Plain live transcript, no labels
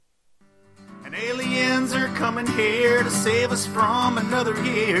coming here to save us from another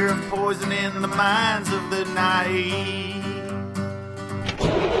year of poisoning the minds of the naive.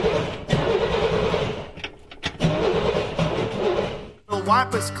 We'll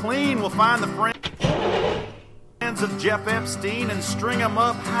wipe us clean, we'll find the friends of Jeff Epstein and string them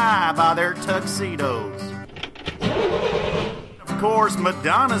up high by their tuxedos. Of course,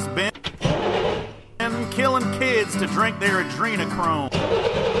 Madonna's been killing kids to drink their adrenochrome.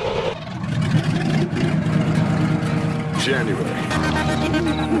 January.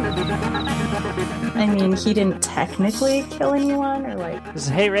 I mean, he didn't technically kill anyone, or like... This is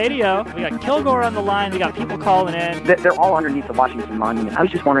Hate Radio. We got Kilgoar on the line. We got people calling in. They're all underneath the Washington Monument. I was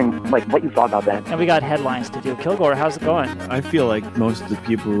just wondering, like, what you thought about that. And we got headlines to do. Kilgoar, how's it going? I feel like most of the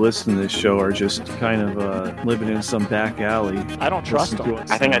people who listen to this show are just kind of living in some back alley. I don't trust them.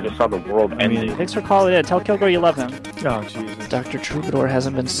 I think I just saw the world ending. Thanks for calling in. Tell Kilgoar you love him. Oh, Jesus. Dr. Troubadour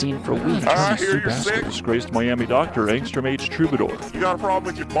hasn't been seen for weeks. I hear you're sick. Disgraced Miami doctor, Angstrom H. Troubadour. You got a problem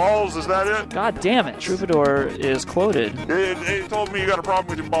with your balls, is that it? God damn it. Troubadour is quoted. He told me you got a problem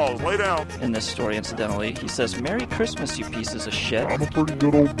with your balls. Lay down. In this story, incidentally, he says, "Merry Christmas, you pieces of shit." I'm a pretty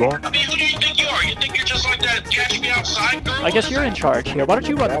good old doctor. I mean, who do you think you are? You think you're just like that Catch Me Outside girl? I guess you're in charge here. Why don't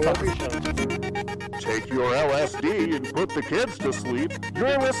you run the fucking show? Take your LSD and put the kids to sleep.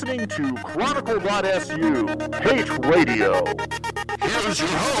 You're listening to Chronicle.su Hate Radio. Here's your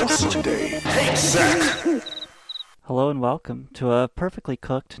host today, hatesec. Hello and welcome to a perfectly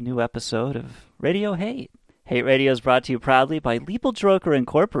cooked new episode of Radio Hate. Hate Radio is brought to you proudly by Leibel-Droker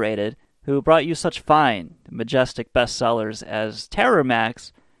Incorporated, who brought you such fine, majestic bestsellers as Terror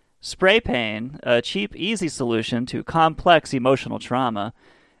Max, Spray Pain, a cheap, easy solution to complex emotional trauma,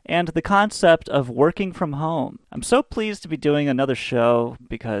 and the concept of working from home. I'm so pleased to be doing another show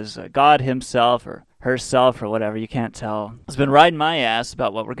because God himself or herself or whatever, you can't tell, has been riding my ass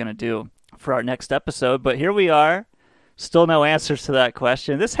about what we're going to do for our next episode, but here we are. Still no answers to that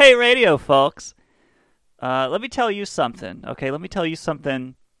question. This Hate Radio, folks. Let me tell you something, okay? Let me tell you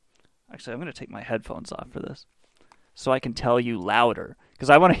something. Actually, I'm going to take my headphones off for this so I can tell you louder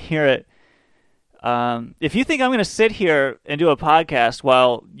because I want to hear it. If you think I'm going to sit here and do a podcast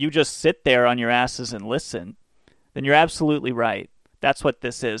while you just sit there on your asses and listen, then you're absolutely right. That's what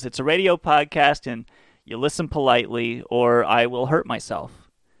this is. It's a radio podcast, and you listen politely, or I will hurt myself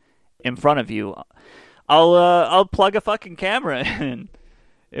in front of you. I'll plug a fucking camera in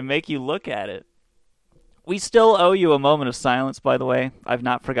and make you look at it. We still owe you a moment of silence, by the way. I've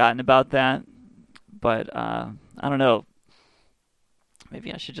not forgotten about that. But, I don't know.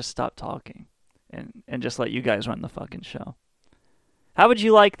 Maybe I should just stop talking and just let you guys run the fucking show. How would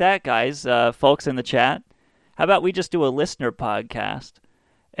you like that, guys, folks in the chat? How about we just do a listener podcast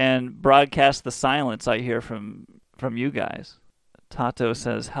and broadcast the silence I hear from you guys? Tato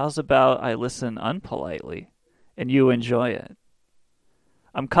says, how's about I listen unpolitely and you enjoy it?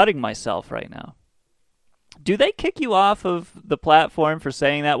 I'm cutting myself right now. Do they kick you off of the platform for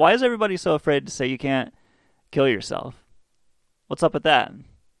saying that? Why is everybody so afraid to say you can't kill yourself? What's up with that?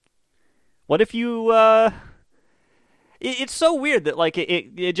 What if you, it's so weird that like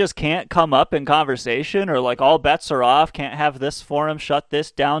it just can't come up in conversation, or like all bets are off, can't have this forum, shut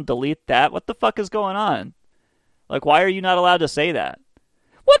this down, delete that. What the fuck is going on? Like, why are you not allowed to say that?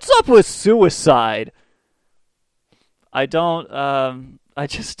 What's up with suicide? I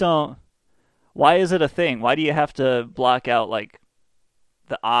just don't. Why is it a thing? Why do you have to block out, like,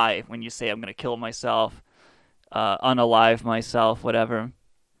 the I when you say I'm going to kill myself, unalive myself, whatever?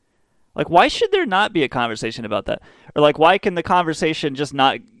 Like, why should there not be a conversation about that? Or, like, why can the conversation just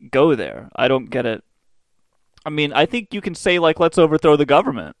not go there? I don't get it. I mean, I think you can say, like, let's overthrow the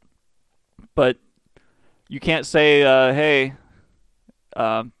government. But you can't say, hey,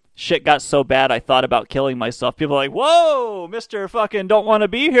 shit got so bad I thought about killing myself. People are like, whoa, Mr. fucking don't want to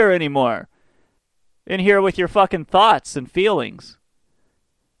be here anymore. In here with your fucking thoughts and feelings.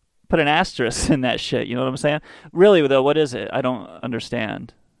 Put an asterisk in that shit, you know what I'm saying? Really, though, what is it? I don't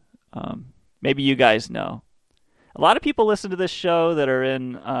understand. Maybe you guys know. A lot of people listen to this show that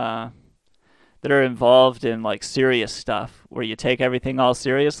are involved in, like, serious stuff where you take everything all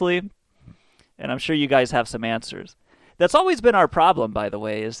seriously. And I'm sure you guys have some answers. That's always been our problem, by the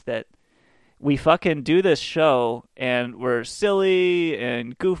way, is that we fucking do this show and we're silly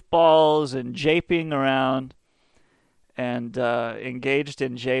and goofballs and japing around and engaged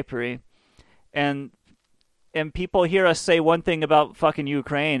in japery. And people hear us say one thing about fucking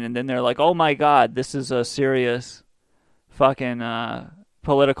Ukraine, and then they're like, oh my God, this is a serious fucking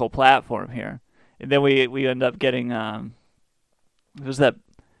political platform here. And then we end up getting, who's that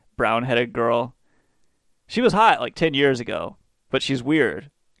brown-headed girl? She was hot like 10 years ago, but she's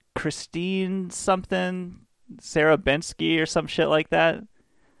weird. Christine something. Sarah Bensky or some shit like that.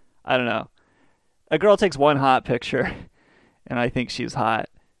 I don't know. A girl takes one hot picture, and I think she's hot.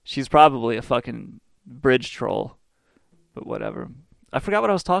 She's probably a fucking bridge troll, but whatever. I forgot what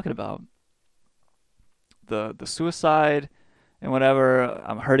I was talking about. The suicide and whatever.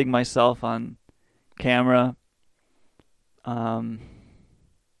 I'm hurting myself on camera. I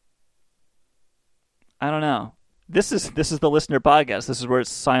don't know. This is the listener podcast. This is where it's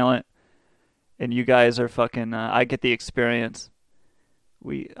silent, and you guys are fucking. I get the experience.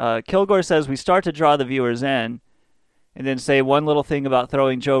 Kilgoar says we start to draw the viewers in, and then say one little thing about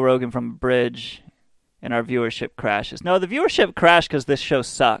throwing Joe Rogan from a bridge, and our viewership crashes. No, the viewership crashed because this show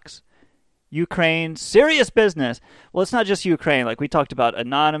sucks. Ukraine, serious business. Well, it's not just Ukraine. Like, we talked about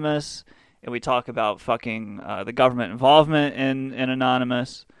Anonymous, and we talk about fucking the government involvement in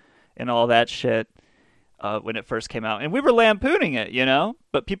Anonymous and all that shit when it first came out. And we were lampooning it, you know?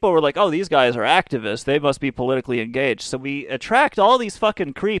 But people were like, oh, these guys are activists. They must be politically engaged. So we attract all these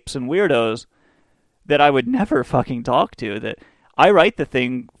fucking creeps and weirdos that I would never fucking talk to. That I write the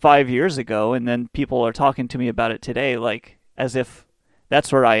thing 5 years ago, and then people are talking to me about it today, like, as if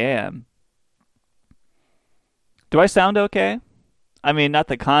that's where I am. Do I sound okay? I mean, not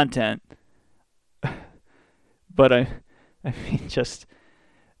the content, but I mean, just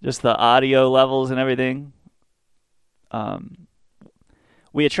the audio levels and everything.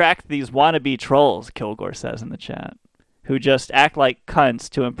 We attract these wannabe trolls, Kilgoar says in the chat, who just act like cunts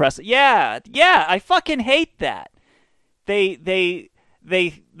to impress. Yeah, I fucking hate that. They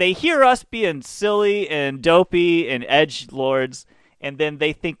hear us being silly and dopey and edgelords, and then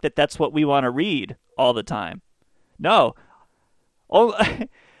they think that that's what we want to read all the time. No. Oh,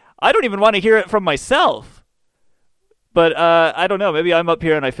 I don't even want to hear it from myself. But I don't know. Maybe I'm up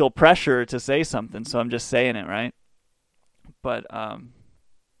here and I feel pressure to say something, so I'm just saying it, right? But I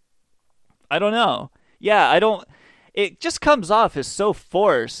don't know. Yeah, I don't. It just comes off as so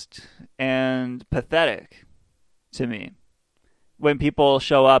forced and pathetic to me when people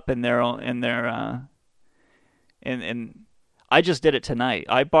show up in their and I just did it tonight.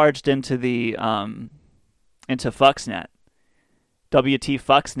 I barged into the into Fuxnet. WT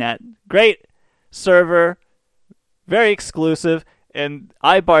Fuxnet. Great server, very exclusive, and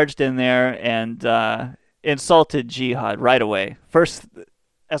I barged in there and insulted Jihad right away.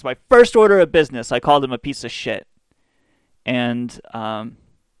 As my first order of business, I called him a piece of shit. And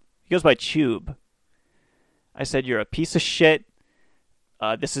he goes by Tube. I said, you're a piece of shit.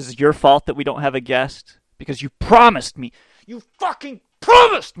 This is your fault that we don't have a guest because you promised me. You fucking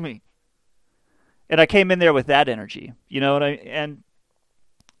promised me. And I came in there with that energy. You know what and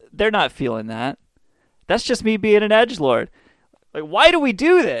they're not feeling that. That's just me being an edgelord. Like, why do we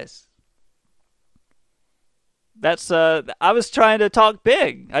do this? That's I was trying to talk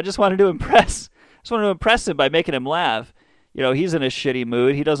big. I just wanted to impress. Him by making him laugh. You know, he's in a shitty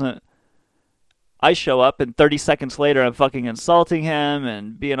mood. He doesn't. I show up and 30 seconds later I'm fucking insulting him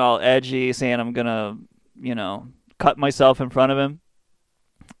and being all edgy, saying I'm gonna, you know, cut myself in front of him.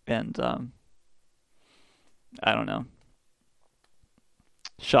 And I don't know.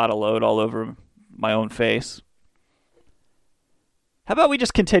 Shot a load all over my own face. How about we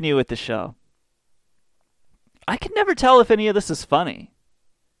just continue with the show? I can never tell if any of this is funny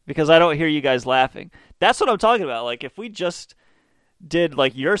because I don't hear you guys laughing. That's what I'm talking about. Like, if we just did,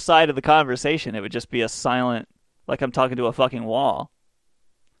 like, your side of the conversation, it would just be a silent, like I'm talking to a fucking wall.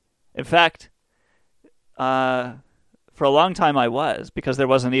 In fact, for a long time I was, because there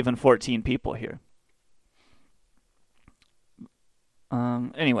wasn't even 14 people here.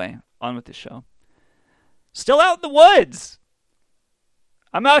 Anyway, on with the show. Still out in the woods!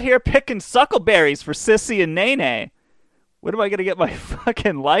 I'm out here picking suckleberries for Sissy and Nene. When am I going to get my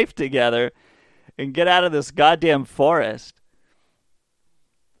fucking life together and get out of this goddamn forest?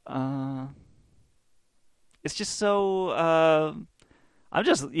 It's just so... I'm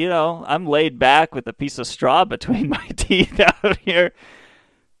just, you know, I'm laid back with a piece of straw between my teeth out here,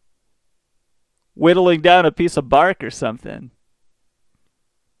 whittling down a piece of bark or something.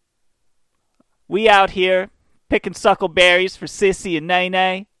 We out here picking suckleberries for Sissy and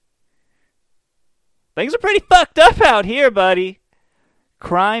Nene. Things are pretty fucked up out here, buddy.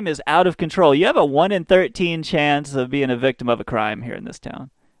 Crime is out of control. You have a 1 in 13 chance of being a victim of a crime here in this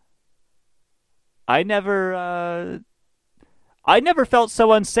town. I never felt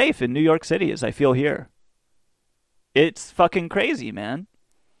so unsafe in New York City as I feel here. It's fucking crazy, man.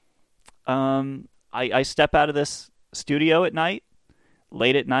 I step out of this studio at night,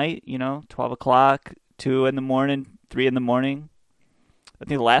 late at night, you know, 12 o'clock, 2 in the morning, 3 in the morning. I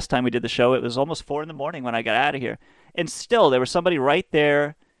think the last time we did the show, it was almost 4 in the morning when I got out of here. And still, there was somebody right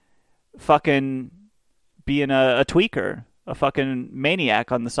there fucking being a tweaker, a fucking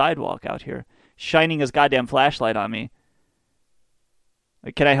maniac on the sidewalk out here, shining his goddamn flashlight on me.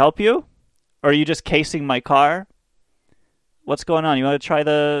 Like, can I help you? Or are you just casing my car? What's going on? You want to try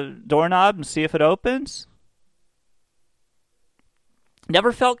the doorknob and see if it opens?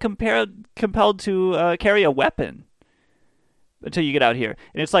 Never felt compelled to carry a weapon until you get out here.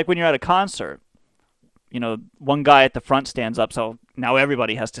 And it's like when you're at a concert. You know, one guy at the front stands up, so now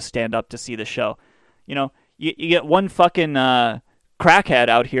everybody has to stand up to see the show. You know, you get one fucking crackhead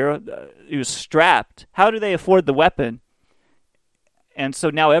out here who's strapped. How do they afford the weapon? And so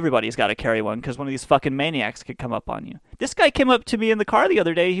now everybody's got to carry one because one of these fucking maniacs could come up on you. This guy came up to me in the car the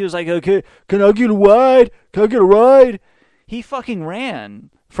other day. He was like, okay, can I get a ride? Can I get a ride? He fucking ran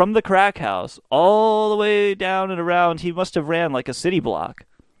from the crack house all the way down and around. He must have ran like a city block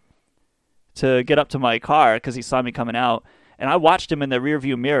to get up to my car because he saw me coming out. And I watched him in the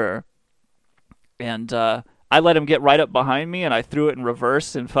rearview mirror. And I let him get right up behind me, and I threw it in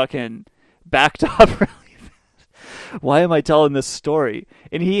reverse and fucking backed up really fast. Why am I telling this story?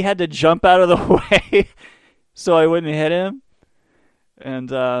 And he had to jump out of the way so I wouldn't hit him. And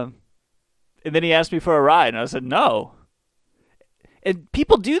then he asked me for a ride, and I said no. And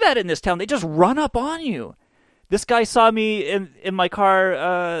people do that in this town. They just run up on you. This guy saw me in my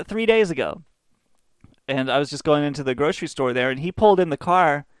car 3 days ago. And I was just going into the grocery store there, and he pulled in the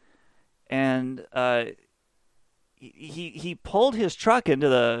car, and he pulled his truck into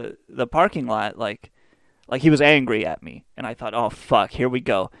the parking lot like he was angry at me. And I thought, oh, fuck, here we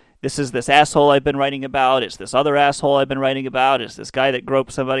go. This is this asshole I've been writing about. It's this other asshole I've been writing about. It's this guy that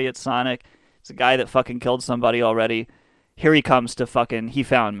groped somebody at Sonic. It's a guy that fucking killed somebody already. Here he comes to fucking, he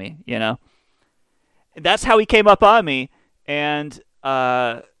found me, you know? That's how he came up on me, and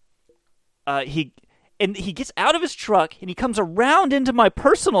he gets out of his truck, and he comes around into my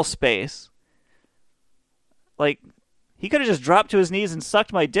personal space. Like, he could have just dropped to his knees and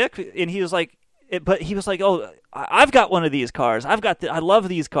sucked my dick, and he was like, but he was like, oh, I've got one of these cars. I love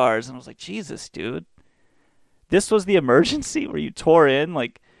these cars. And I was like, Jesus, dude. This was the emergency where you tore in,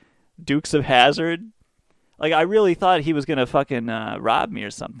 like, Dukes of Hazzard? Like, I really thought he was going to fucking rob me or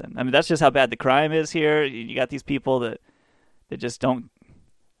something. I mean, that's just how bad the crime is here. You got these people that just don't...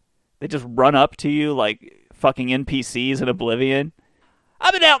 They just run up to you like fucking NPCs in Oblivion.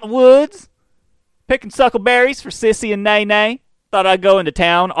 I've been out in the woods, picking suckleberries for Sissy and Nay-Nay. Thought I'd go into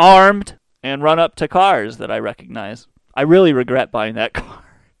town armed and run up to cars that I recognize. I really regret buying that car.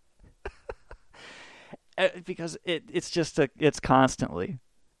 Because it's constantly...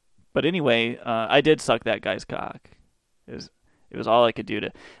 But anyway, I did suck that guy's cock. It was all I could do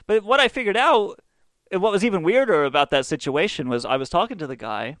to... But what I figured out, and what was even weirder about that situation was I was talking to the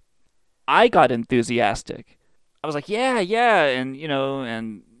guy. I got enthusiastic. I was like, yeah, and, you know,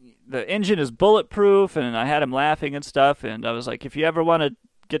 and the engine is bulletproof, and I had him laughing and stuff, and I was like, if you ever want to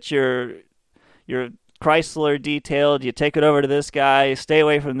get your Chrysler detailed, you take it over to this guy, stay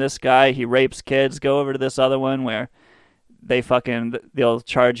away from this guy, he rapes kids, go over to this other one where... they'll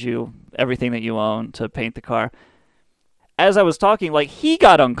charge you everything that you own to paint the car. As I was talking, like, he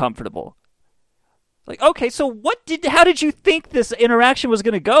got uncomfortable. Like, okay, so how did you think this interaction was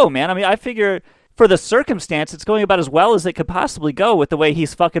going to go, man? I mean, I figure for the circumstance, it's going about as well as it could possibly go with the way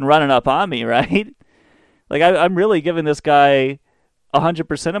he's fucking running up on me, right? Like, I'm really giving this guy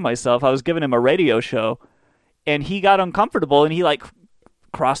 100% of myself. I was giving him a radio show, and he got uncomfortable, and he, like,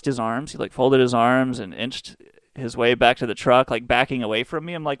 crossed his arms. He, like, folded his arms and inched his way back to the truck, like backing away from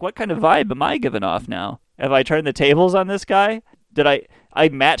me. I'm like, what kind of vibe am I giving off now? Have I turned the tables on this guy? Did I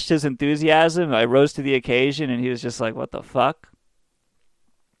matched his enthusiasm? I rose to the occasion, and he was just like, what the fuck?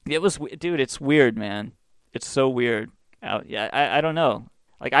 Dude, it's weird, man. It's so weird. Yeah, I don't know.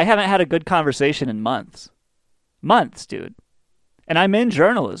 Like, I haven't had a good conversation in months. Months, dude. And I'm in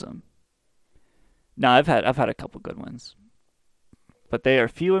journalism. No, I've had a couple good ones. But they are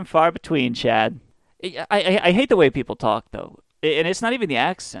few and far between, Chad. I hate the way people talk, though. And it's not even the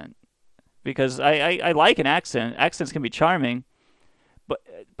accent. Because I like an accent. Accents can be charming.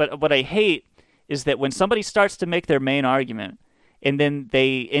 But what I hate is that when somebody starts to make their main argument, and then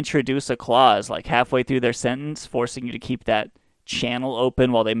they introduce a clause, like halfway through their sentence, forcing you to keep that channel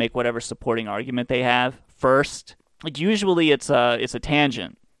open while they make whatever supporting argument they have first. Like, usually it's a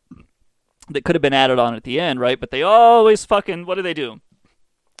tangent that could have been added on at the end, right? But they always fucking... What do?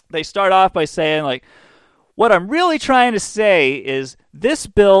 They start off by saying, like, what I'm really trying to say is this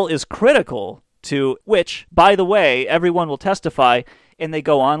bill is critical to which, by the way, everyone will testify, and they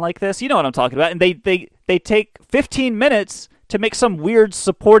go on like this. You know what I'm talking about. And they take 15 minutes to make some weird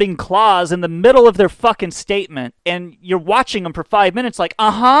supporting clause in the middle of their fucking statement, and you're watching them for 5 minutes like,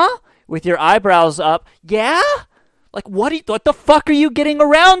 with your eyebrows up. Yeah? Like, what the fuck are you getting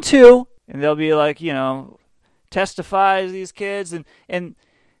around to? And they'll be like, testify to these kids. And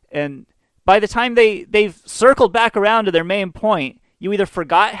by the time they've circled back around to their main point, you either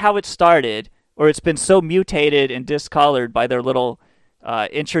forgot how it started or it's been so mutated and discolored by their little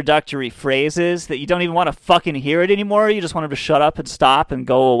introductory phrases that you don't even want to fucking hear it anymore. You just want them to shut up and stop and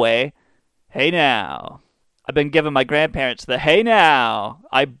go away. Hey now. I've been giving my grandparents the hey now.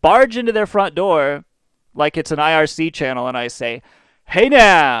 I barge into their front door like it's an IRC channel and I say, hey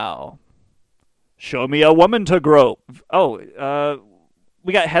now. Show me a woman to grope. Oh,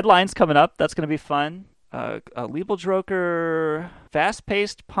 we got headlines coming up. That's going to be fun. Liebeldroker,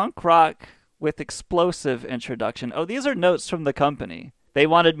 fast-paced punk rock with explosive introduction. Oh, these are notes from the company. They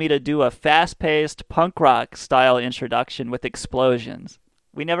wanted me to do a fast-paced punk rock style introduction with explosions.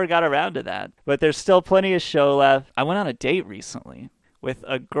 We never got around to that, but there's still plenty of show left. I went on a date recently with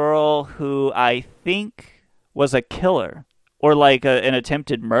a girl who I think was a killer or like an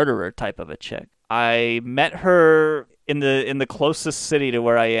attempted murderer type of a chick. I met her in the closest city to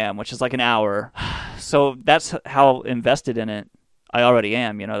where I am, which is like an hour. So that's how invested in it I already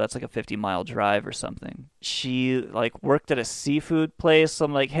am. That's like a 50-mile drive or something. She like worked at a seafood place. So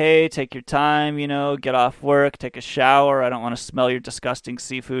I'm like, hey, take your time, get off work, take a shower. I don't want to smell your disgusting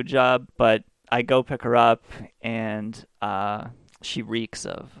seafood job. But I go pick her up and she reeks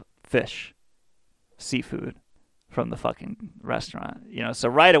of fish, seafood from the fucking restaurant. So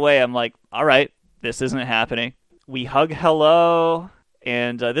right away I'm like, all right, this isn't happening. We hug hello,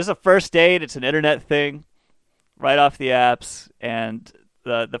 and this is a first date. It's an internet thing, right off the apps. And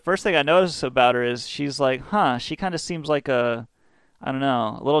the first thing I notice about her is she's like, she kind of seems like a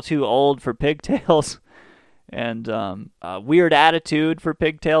little too old for pigtails, and a weird attitude for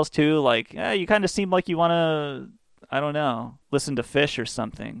pigtails too. Like, you kind of seem like you want to, listen to Fish or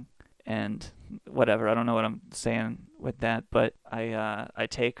something. And whatever, I don't know what I'm saying with that, but I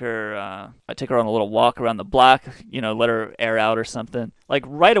take her on a little walk around the block, let her air out or something. Like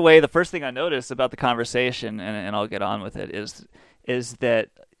right away, the first thing I notice about the conversation, and I'll get on with it, is that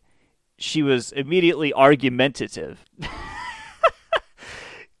she was immediately argumentative.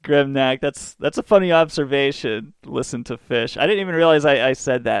 Grimnack, that's a funny observation. Listen to Fish. I didn't even realize I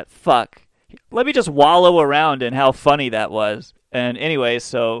said that. Fuck. Let me just wallow around in how funny that was. And anyway,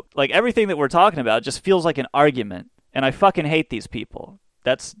 so like everything that we're talking about just feels like an argument. And I fucking hate these people.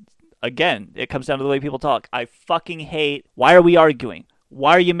 That's, again, it comes down to the way people talk. I fucking hate, why are we arguing?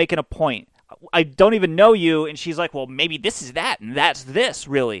 Why are you making a point? I don't even know you. And she's like, well, maybe this is that and that's this,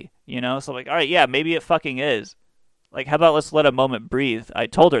 really. So I'm like, all right, yeah, maybe it fucking is. Like, how about let's let a moment breathe? I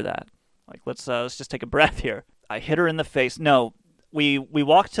told her that. Like, let's just take a breath here. I hit her in the face. No, we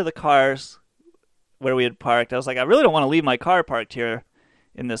walked to the cars where we had parked. I was like, I really don't want to leave my car parked here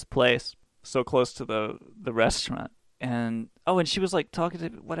in this place so close to the restaurant. And she was like talking to,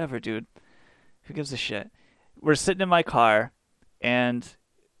 whatever, dude, who gives a shit? We're sitting in my car and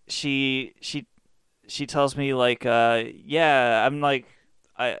she tells me like, yeah, I'm like,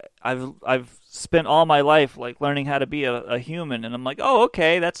 I've spent all my life like learning how to be a human. And I'm like, oh,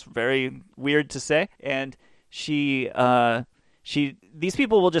 okay, that's very weird to say. And these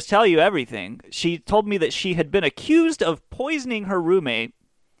people will just tell you everything. She told me that she had been accused of poisoning her roommate.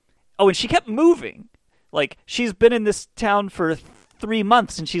 Oh, and she kept moving. Like, she's been in this town for 3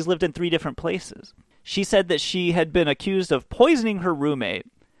 months and she's lived in 3 different places. She said that she had been accused of poisoning her roommate,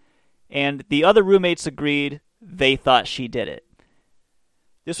 and the other roommates agreed they thought she did it.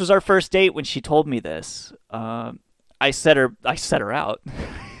 This was our first date when she told me this. I set her out.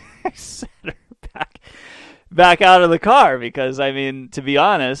 I set her back out of the car because, to be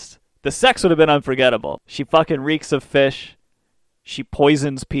honest, the sex would have been unforgettable. She fucking reeks of fish. She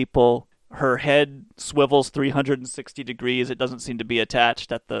poisons people. Her head swivels 360 degrees. It doesn't seem to be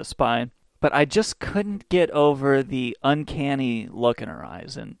attached at the spine. But I just couldn't get over the uncanny look in her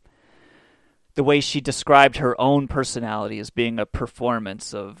eyes and the way she described her own personality as being a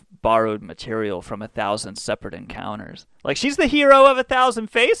performance of borrowed material from 1,000 separate encounters. Like, she's the hero of 1,000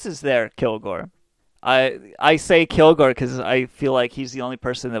 faces there, Kilgoar. I say Kilgoar because I feel like he's the only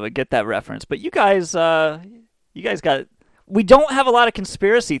person that would get that reference. But you guys got... We don't have a lot of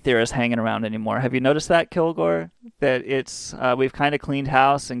conspiracy theorists hanging around anymore. Have you noticed that, Kilgoar? That it's we've kind of cleaned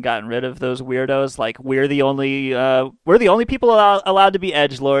house and gotten rid of those weirdos. Like, we're the only people allowed to be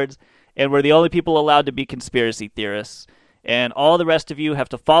edgelords, and we're the only people allowed to be conspiracy theorists. And all the rest of you have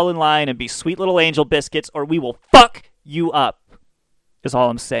to fall in line and be sweet little angel biscuits, or we will fuck you up. Is all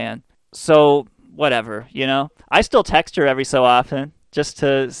I'm saying. So whatever, I still text her every so often just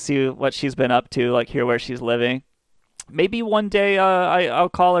to see what she's been up to, like hear where she's living. Maybe one day I'll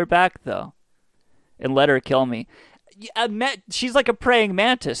call her back, though, and let her kill me. She's like a praying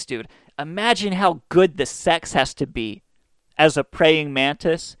mantis, dude. Imagine how good the sex has to be as a praying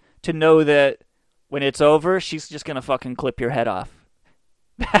mantis to know that when it's over, she's just going to fucking clip your head off.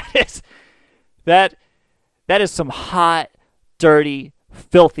 That is some hot, dirty,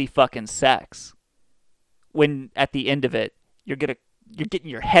 filthy fucking sex. When at the end of it, you're getting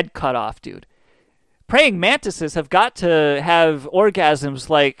your head cut off, dude. Praying mantises have got to have orgasms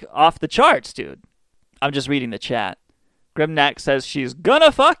like off the charts, dude. I'm just reading the chat. Grimnack says she's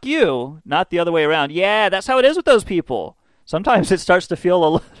gonna fuck you, not the other way around. Yeah, that's how it is with those people. Sometimes it starts to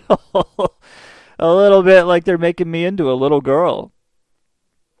feel a little bit like they're making me into a little girl.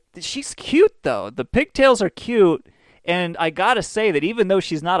 She's cute, though. The pigtails are cute, and I gotta say that even though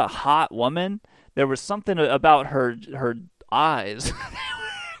she's not a hot woman, there was something about her eyes.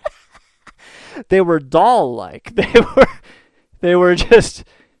 They were doll-like. They were just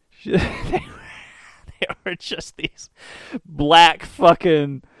these black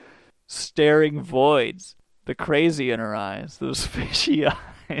fucking staring voids. The crazy in her eyes. Those fishy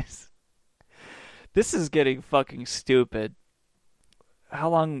eyes. This is getting fucking stupid. How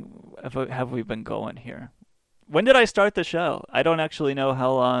long have we been going here? When did I start the show? I don't actually know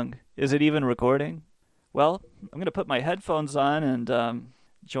how long. Is it even recording? Well, I'm going to put my headphones on and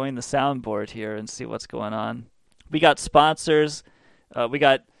join the soundboard here and see what's going on. We got sponsors. We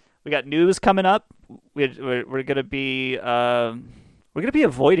got news coming up. We're going to be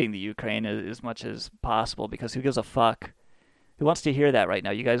avoiding the Ukraine as much as possible because who gives a fuck? Who wants to hear that right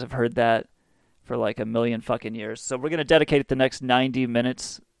now? You guys have heard that for like a million fucking years. So we're going to dedicate the next 90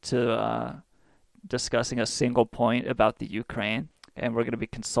 minutes to discussing a single point about the Ukraine. And we're going to be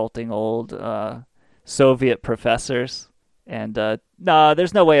consulting old Soviet professors. And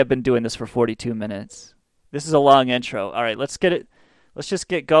there's no way I've been doing this for 42 minutes. This is a long intro. All right, let's just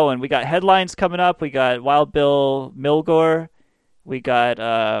get going. We got headlines coming up. We got Wild Bill Milgore. We got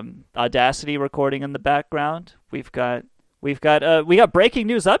Audacity recording in the background. We've got breaking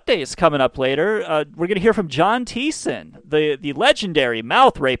news updates coming up later. We're going to hear from John Thiessen, the legendary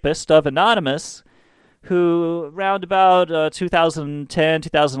mouth rapist of Anonymous, who around about 2010,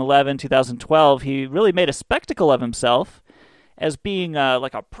 2011, 2012, he really made a spectacle of himself as being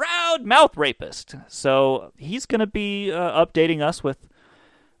like a proud mouth rapist. So he's going to be updating us with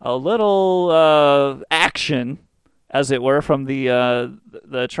a little action, as it were, from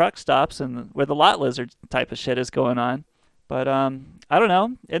the truck stops and where the lot lizard type of shit is going on. But I don't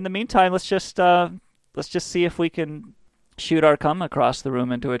know. In the meantime, let's just see if we can shoot our cum across the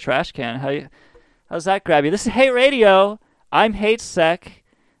room into a trash can. How's that grab you? This is Hate Radio. I'm hatesec,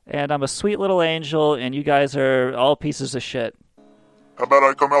 and I'm a sweet little angel, and you guys are all pieces of shit. How about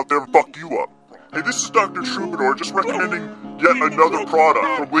I come out there and fuck you up? Hey, this is Dr. Troubadour, just recommending yet another product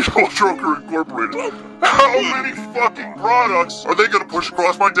from Legal Joker Incorporated. How many fucking products are they gonna push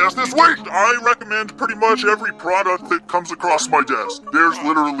across my desk this week? I recommend pretty much every product that comes across my desk. There's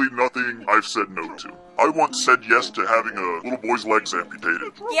literally nothing I've said no to. I once said yes to having a little boy's legs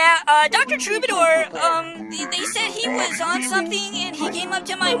amputated. Yeah, Dr. Troubadour, they said he was on something and he came up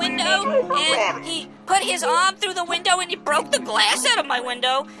to my window and he put his arm through the window and he broke the glass out of my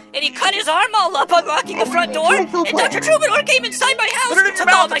window and he cut his arm all up unlocking the front door and Dr. Troubadour came inside my house and took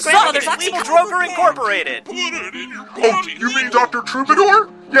all my grandmother's Legal Joker Incorporated. Oh, you mean Dr. Troubadour?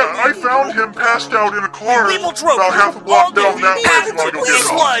 Yeah, I found him passed out in a car Legal Joker, about half a block down that way if you want to go get him.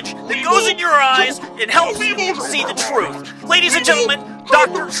 sludge that goes in your eyes and helps you see the truth. Ladies and gentlemen,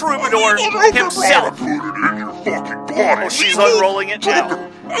 Dr. Troubadour himself. Put it in your fucking body. Oh, she's unrolling it now.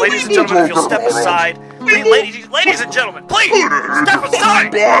 Ladies and gentlemen, if you'll step aside. Ladies and gentlemen, please, step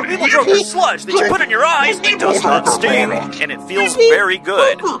aside. Legal Joker sludge that you put in your eyes, it does not sting, and it feels very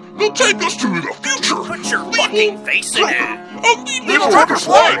good. They'll take us to the future. Put your fucking face in it. Legal Joker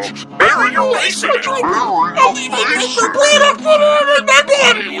sludge. Bury your face in it. I'll leave my extra product put it in my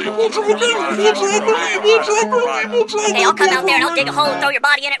body. Legal Joker. Hey, I'll come out there and I'll dig a hole and throw your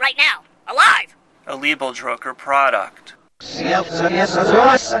body in it right now. Alive! A Legal Joker product. Yes,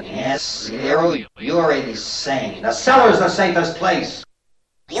 you're insane. The cellar's the safest place.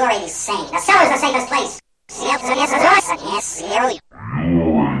 You're insane. The cellar's the safest place. Yes, You're insane.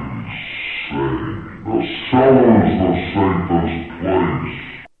 the cellar's the safest place.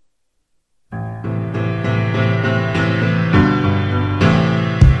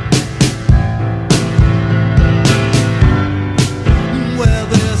 Well,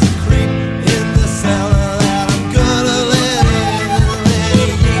 there's a creep in the cellar that I'm gonna let in. And he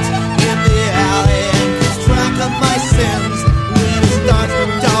eats in the alley and keeps track of my sins. When he starts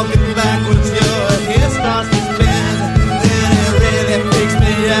talking backwards, your hair starts to spin.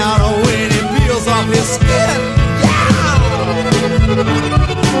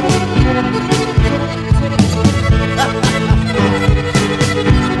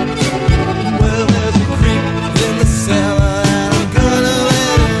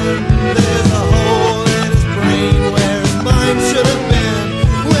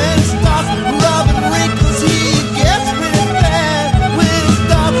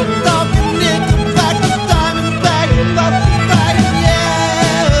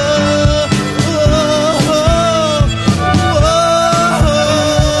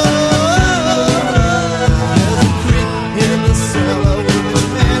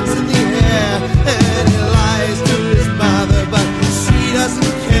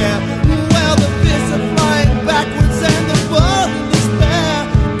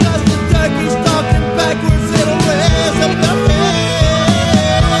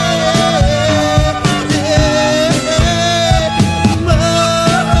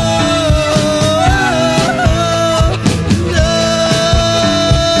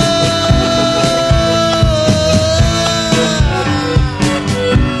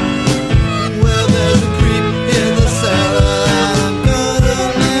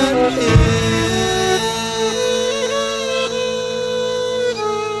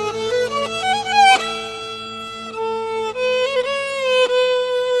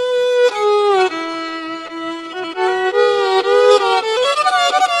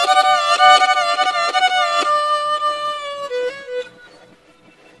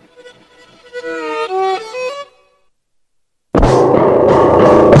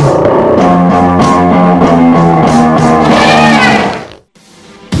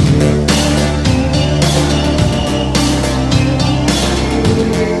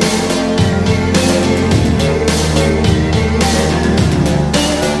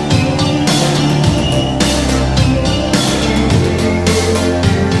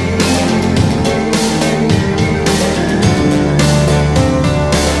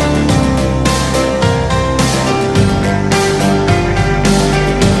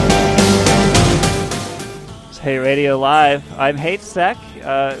 live. I'm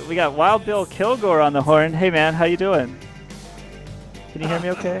hatesec. We got Wild Bill Kilgoar on the horn. Hey man, how you doing? Can you hear me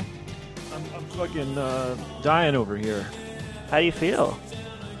okay? I'm fucking dying over here. How do you feel?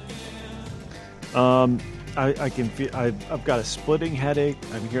 I can feel. I've got a splitting headache.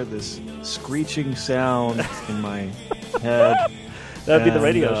 I can hear this screeching sound in my head. That'd be the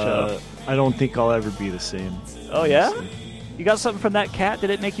radio show. I don't think I'll ever be the same. Oh yeah? You got something from that cat? Did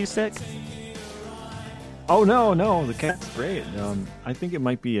it make you sick? Oh no, the cat's great. I think it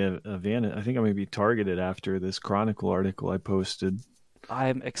might be a van. I think I might be targeted after this Chronicle article I posted.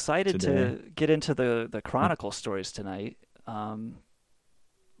 I'm excited today. to get into the Chronicle stories tonight.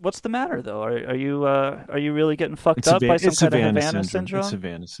 What's the matter though? Are you really getting fucked up by some kind of Havana syndrome? It's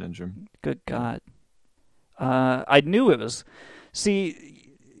Havana syndrome. Good God. I knew it was. See,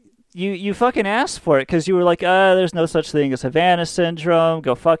 you fucking asked for it because you were like, there's no such thing as Havana syndrome.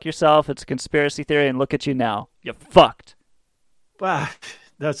 Go fuck yourself. It's a conspiracy theory, and look at you now. You fucked.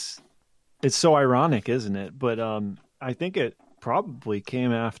 It's so ironic, isn't it? But I think it probably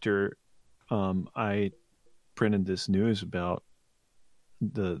came after I printed this news about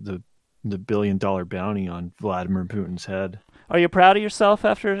the $1 billion bounty on Vladimir Putin's head. Are you proud of yourself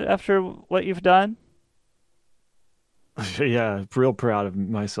after what you've done? Yeah, real proud of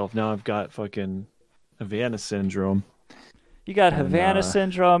myself. Now I've got fucking Havana syndrome. You got Havana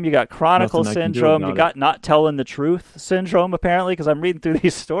syndrome. You got Chronicle syndrome. You got not telling the truth syndrome. Apparently, because I'm reading through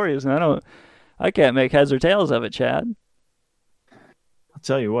these stories and I can't make heads or tails of it, Chad. I'll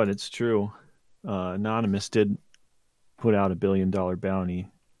tell you what, it's true. Anonymous did put out $1 billion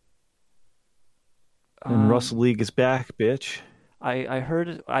bounty. And Rustle League is back, bitch. I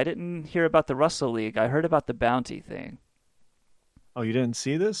heard. I didn't hear about the Rustle League. I heard about the bounty thing. Oh, you didn't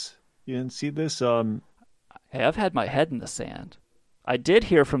see this? You didn't see this? Hey, I've had my head in the sand. I did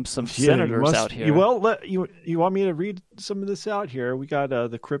hear from some senators out here. You want me to read some of this out here? We got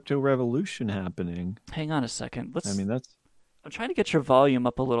the crypto revolution happening. Hang on a second. I'm trying to get your volume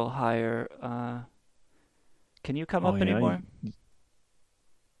up a little higher. Can you come up anymore?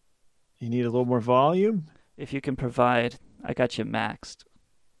 You need a little more volume? If you can provide, I got you maxed.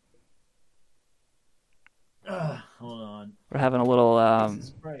 Hold on. We're having a little.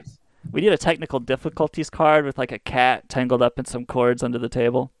 We need a technical difficulties card with like a cat tangled up in some cords under the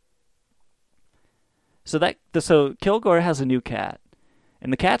table. So Kilgoar has a new cat,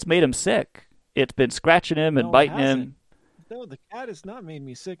 and the cat's made him sick. It's been scratching him and biting him. No, the cat has not made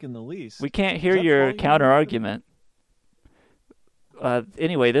me sick in the least. We can't hear your counter argument.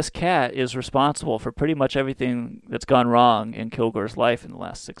 Anyway, this cat is responsible for pretty much everything that's gone wrong in Kilgoar's life in the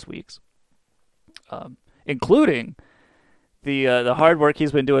last 6 weeks, including the hard work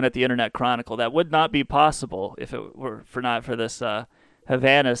he's been doing at the Internet Chronicle. That would not be possible if it were not for this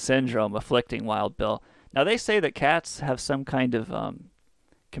Havana syndrome afflicting Wild Bill. Now, they say that cats have some kind of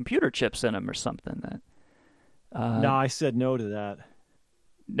computer chips in them or something. No, I said no to that.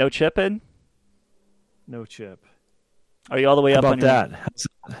 No chipping? No chip. Are you all the way up How on about your...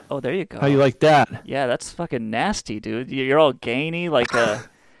 that? Oh, there you go. How you like that? Yeah, that's fucking nasty, dude. You're all gainy like a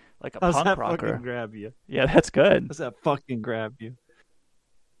How's punk that rocker. fucking grab you? Yeah, that's good. How's that fucking grab you?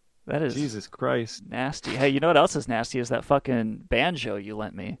 That is Jesus Christ. Nasty. Hey, you know what else is nasty is that fucking banjo you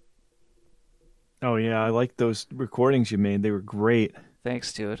lent me. Oh yeah, I like those recordings you made. They were great.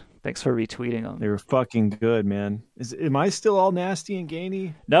 Thanks, dude. Thanks for retweeting them. They were fucking good, man. Am I still all nasty and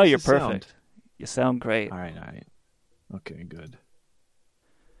gainy? No, you're perfect. Sound? You sound great. All right. Okay, good.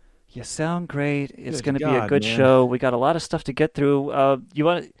 You sound great. It's going to be a God, good man. show. We got a lot of stuff to get through. You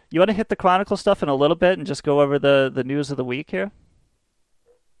want to hit the Chronicle stuff in a little bit and just go over the news of the week here?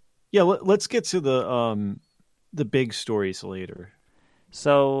 Yeah, let's get to the big stories later.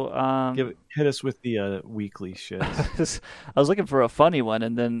 So hit us with the weekly shit. I was looking for a funny one,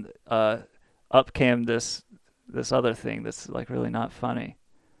 and then up came this other thing that's like really not funny.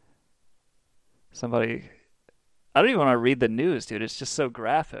 I don't even want to read the news, dude. It's just so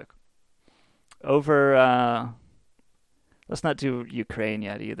graphic. Let's not do Ukraine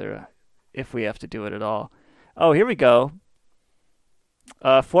yet either, if we have to do it at all. Oh, here we go.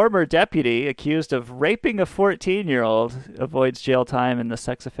 A former deputy accused of raping a 14-year-old avoids jail time in the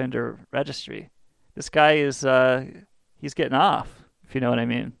sex offender registry. This guy is he's getting off, if you know what I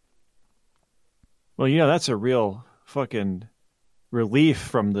mean. Well, that's a real fucking relief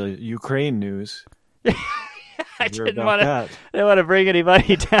from the Ukraine news. I didn't want to bring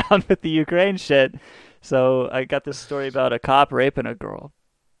anybody down with the Ukraine shit. So I got this story about a cop raping a girl.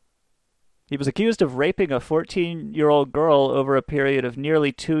 He was accused of raping a 14-year-old girl over a period of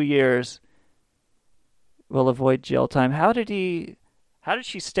nearly 2 years. Will avoid jail time. How did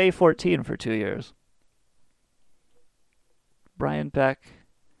she stay 14 for 2 years? Brian Beck,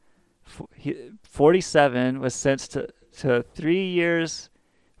 47, was sentenced to 3 years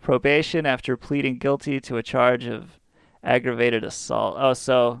probation after pleading guilty to a charge of aggravated assault. Oh,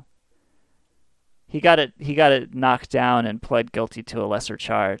 so he got it knocked down and pled guilty to a lesser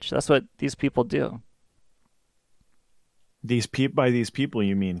charge. That's what these people do. By these people,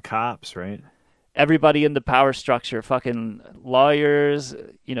 you mean cops, right? Everybody in the power structure, fucking lawyers,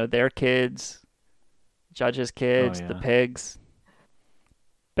 their kids, judges' kids, the pigs.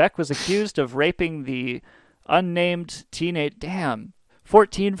 Beck was accused of raping the unnamed teenage...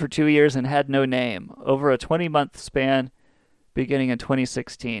 14 for 2 years and had no name. Over a 20-month span beginning in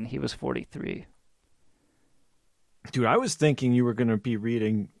 2016. He was 43. Dude, I was thinking you were going to be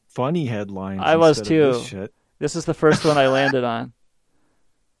reading funny headlines. I was too. This shit. This is the first one I landed on.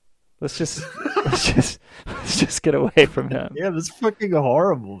 Let's just get away from him. Yeah, that's fucking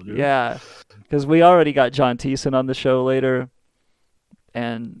horrible, dude. Yeah, because we already got John Thiessen on the show later,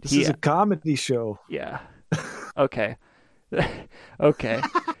 and this is a comedy show. Yeah. Okay. Okay.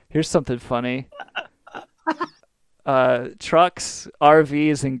 Here's something funny. Trucks,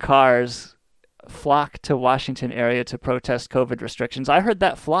 RVs, and cars flock to Washington area to protest COVID restrictions. I heard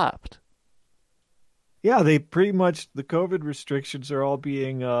that flopped. Yeah, they pretty much, the COVID restrictions are all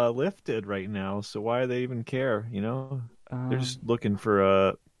being lifted right now. So why do they even care? They're just looking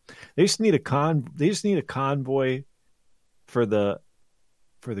for they just need a convoy for the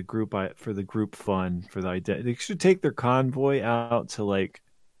group fun, for the identity. They should take their convoy out to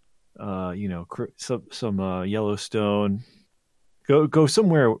some Yellowstone. Go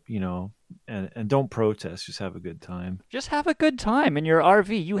somewhere, and don't protest. Just have a good time. Just have a good time in your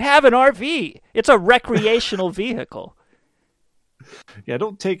RV. You have an RV. It's a recreational vehicle. Yeah,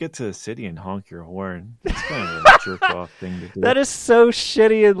 don't take it to the city and honk your horn. It's kind of a jerk off thing to do. That is so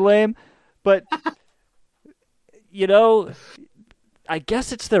shitty and lame. But I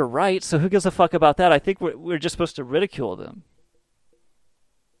guess it's their right. So who gives a fuck about that? I think we're just supposed to ridicule them.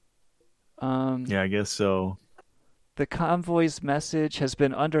 Yeah, I guess so. The convoy's message has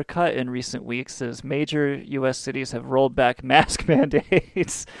been undercut in recent weeks as major U.S. cities have rolled back mask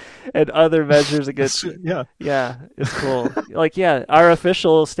mandates and other measures against... Yeah, it's cool. Our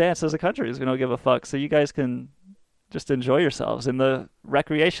official stance as a country is we don't give a fuck, so you guys can just enjoy yourselves in the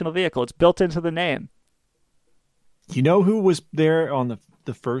recreational vehicle. It's built into the name. You know who was there on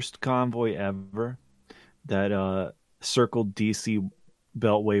the first convoy ever that circled D.C.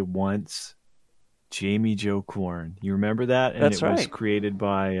 Beltway once? Jamie Jo Korn. You remember that? And That's it right. was created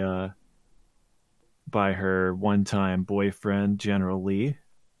by her one-time boyfriend, General Lee.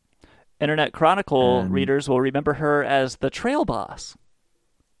 Internet Chronicle readers will remember her as the Trail Boss.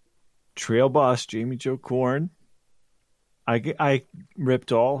 Trail Boss Jamie Jo Korn. I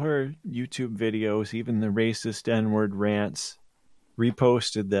ripped all her YouTube videos, even the racist N-word rants,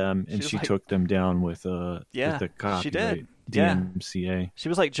 reposted them, and she took them down with the copyright. She did. DMCA. She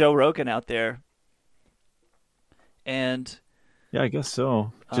was like Joe Rogan out there. And yeah, I guess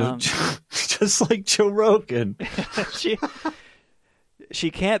so. Just like Joe Rogan. She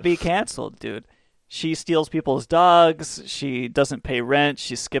can't be canceled, dude. She steals people's dogs. She doesn't pay rent.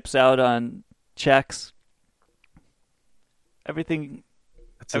 She skips out on checks. Everything.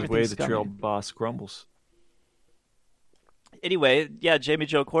 That's the way the Trail Boss grumbles. Anyway, yeah, Jamie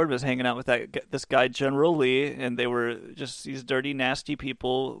Jo Korn was hanging out with this guy General Lee, and they were just these dirty, nasty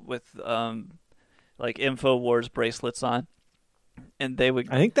people with InfoWars bracelets on. And they would...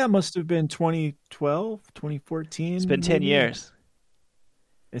 I think that must have been 2012, 2014. It's been 10 years.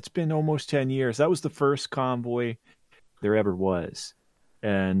 It's been almost 10 years. That was the first convoy there ever was.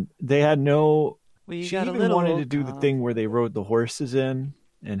 And they had no... She even wanted to do the thing where they rode the horses in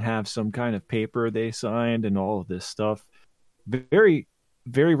and have some kind of paper they signed and all of this stuff. Very,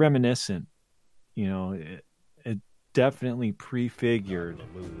 very reminiscent. It definitely prefigured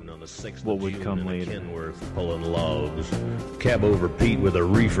what would come later. Kenworth pulling logs, cab over Pete with a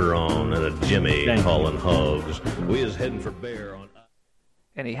reefer on, and a Jimmy hauling hogs. We was heading for Bear on.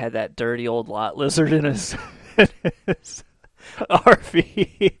 And he had that dirty old lot lizard in his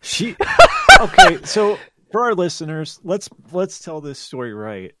RV. Okay, so for our listeners, let's tell this story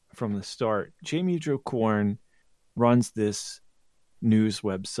right from the start. Jamie Jo Korn runs this news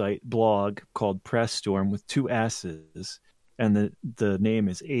blog called Press Storm with 2 S's, and the name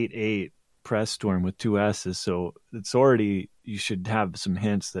is 88 Press Storm with 2 S's. So it's already, you should have some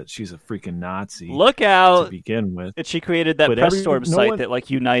hints that she's a freaking Nazi. Look out to begin with. And she created that Press Storm site that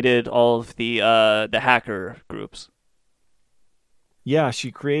united all of the hacker groups. Yeah,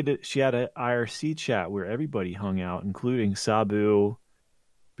 she had an IRC chat where everybody hung out, including Sabu,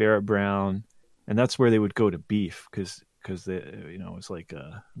 Barrett Brown, and that's where they would go to beef because because it was like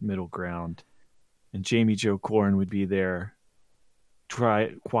a middle ground, and Jamie Jo Korn would be there,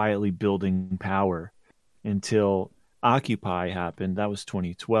 quietly building power until Occupy happened. That was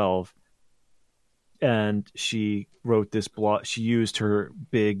 2012, and she wrote this blog. She used her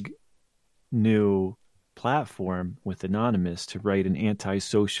big new platform with Anonymous to write an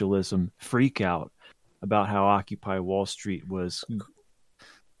anti-socialism freakout about how Occupy Wall Street was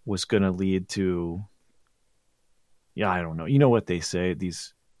going to lead to, I don't know. You know what they say?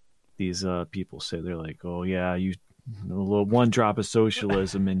 These people say, they're like, oh yeah, a little one drop of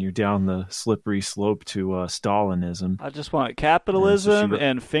socialism and you're down the slippery slope to Stalinism. I just want capitalism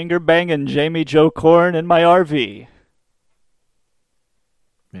and finger banging Jamie Jo Korn in my RV.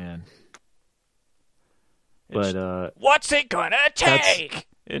 Man. But what's it gonna take?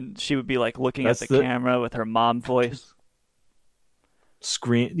 And she would be like looking at the camera with her mom voice.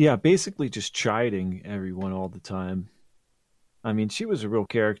 Basically just chiding everyone all the time. I mean, she was a real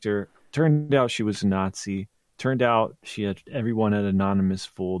character. Turned out she was a Nazi. Turned out she had everyone at Anonymous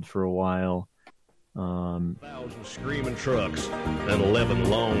fooled for a while. 1,000 screaming trucks and 11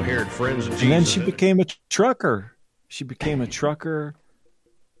 long-haired friends of Jesus. And then she became a trucker. She became a trucker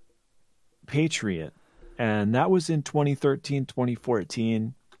patriot. And that was in 2013,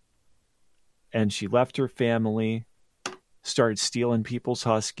 2014. And she left her family, started stealing people's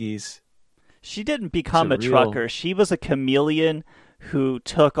Huskies. She didn't become a trucker. She was a chameleon who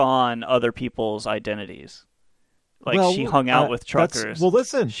took on other people's identities. She hung out with truckers.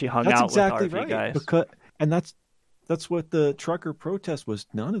 Listen, she hung out exactly with RV guys. That's what the trucker protest was.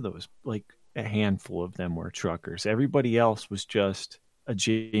 None of those, like a handful of them, were truckers. Everybody else was just a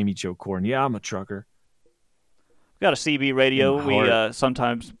Jamie Jo Korn. Yeah, I'm a trucker. We got a CB radio. We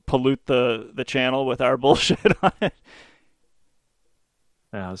sometimes pollute the channel with our bullshit on it.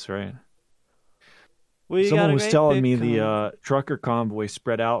 Yeah, that's right. Someone was telling me the trucker convoy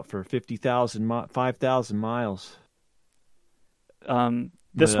spread out for 5,000 miles.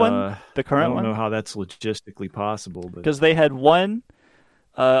 This one, the current one? I don't know how that's logistically possible. Because they had one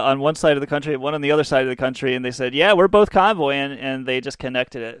on one side of the country, one on the other side of the country, and they said, yeah, we're both convoying, and they just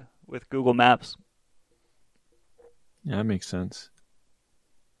connected it with Google Maps. Yeah, that makes sense.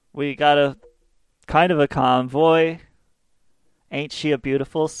 We got a kind of a convoy. Ain't she a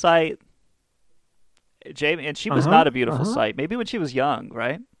beautiful sight? Jamie, and she was not a beautiful sight. Maybe when she was young,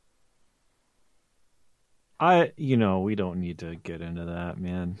 right? We don't need to get into that,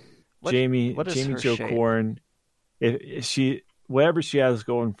 man. Jamie Jo Korn, if she, whatever she has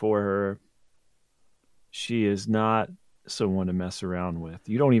going for her, she is not someone to mess around with.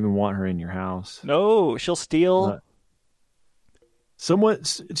 You don't even want her in your house. No, she'll steal.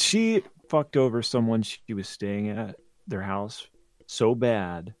 She fucked over someone she was staying at their house so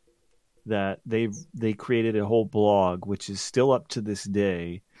bad that they created a whole blog, which is still up to this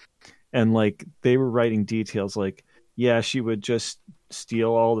day. And they were writing details she would just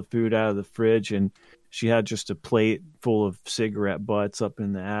steal all the food out of the fridge, and she had just a plate full of cigarette butts up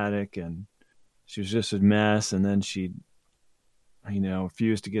in the attic, and she was just a mess. And then she,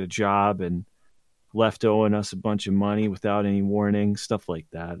 refused to get a job and left owing us a bunch of money without any warning, stuff like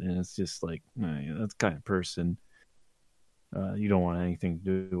that. And it's just that's the kind of person you don't want anything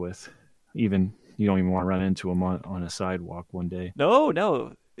to do with. Even you don't even want to run into them on a sidewalk one day.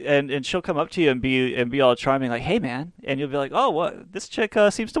 No. And she'll come up to you and be all charming, like, hey man, and you'll be like, oh, what, this chick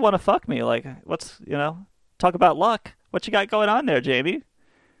seems to want to fuck me, like, what's, talk about luck, what you got going on there, Jamie?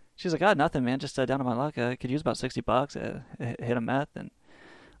 She's like, nothing, man, just down on my luck. I could use about $60, hit a meth, and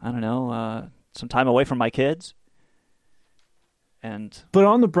I don't know, some time away from my kids. But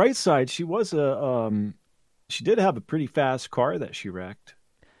on the bright side, she did have a pretty fast car that she wrecked.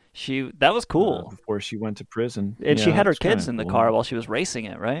 That was cool. Before she went to prison. And she had her kids in the car while she was racing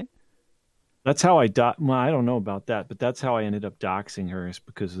it, right? That's how I don't know about that, but that's how I ended up doxing her, is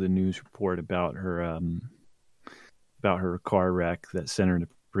because of the news report about her car wreck that sent her to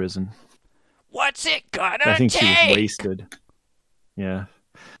prison. What's it gonna take? I think she was wasted. Yeah.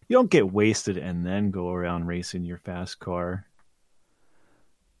 You don't get wasted and then go around racing your fast car.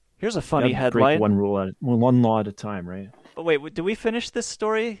 Here's a funny headline. Break one law at a time, right? But wait, did we finish this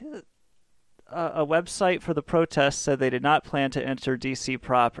story? A website for the protest said they did not plan to enter D.C.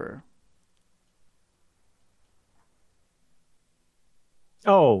 proper.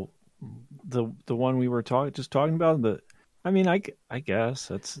 Oh, the one we were talking about. But I mean, I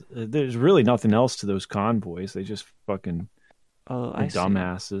guess there's really nothing else to those convoys. They just fucking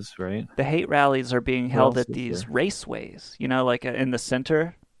dumbasses, right? The hate rallies are being held at these raceways. In the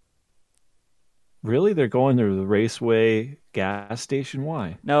center. Really? They're going to the raceway gas station?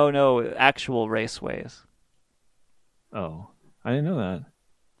 Why? No, actual raceways. Oh, I didn't know that.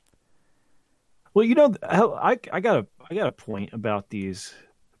 Well, you know, I got a point about these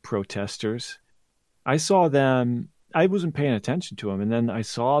protesters. I saw them. I wasn't paying attention to them, and then I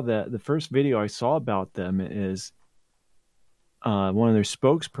saw that the first video I saw about them is one of their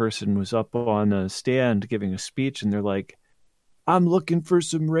spokesperson was up on a stand giving a speech, and they're like, "I'm looking for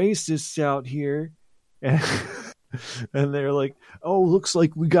some racists out here," and they're like, "Oh, looks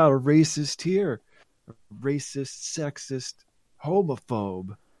like we got a racist here, a racist, sexist,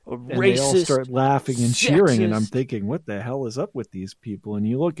 homophobe." And they all start laughing and cheering, and I'm thinking, what the hell is up with these people? And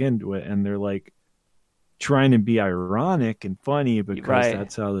you look into it, and they're like trying to be ironic and funny because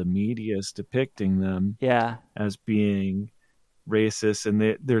that's how the media is depicting them as being racist,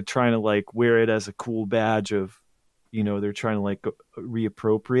 and they're trying to like wear it as a cool badge of, you know, they're trying to like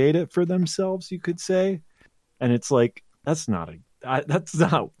reappropriate it for themselves, you could say. And it's like, that's not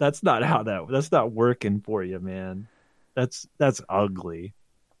working for you, man. That's ugly.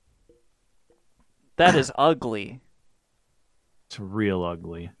 That is ugly. It's real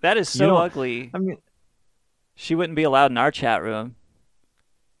ugly. That is so ugly. I mean, she wouldn't be allowed in our chat room.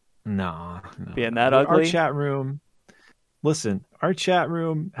 No. Being that ugly? Our chat room... Listen, our chat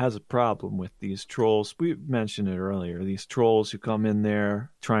room has a problem with these trolls. We mentioned it earlier. These trolls who come in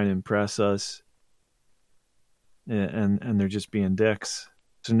there trying to impress us, and they're just being dicks.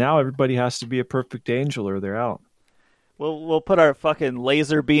 So now everybody has to be a perfect angel or they're out. We'll put our fucking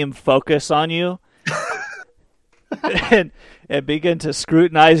laser beam focus on you and begin to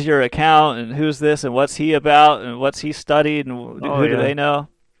scrutinize your account and who's this and what's he about and what's he studied and who do they know.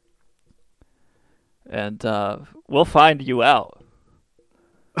 And we'll find you out.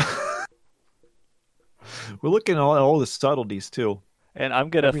 We're looking at all the subtleties too. And I'm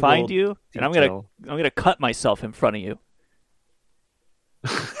gonna find you, and I'm gonna cut myself in front of you.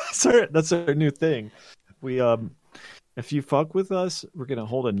 That's our new thing. We if you fuck with us, we're gonna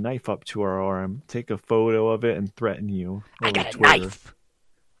hold a knife up to our arm, take a photo of it, and threaten you. I got a knife.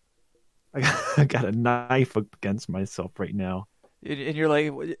 I got a knife against myself right now. And you're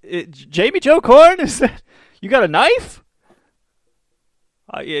like, Jamie Joe Corn? Is that you got a knife?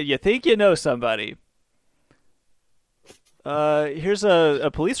 You think you know somebody? Here's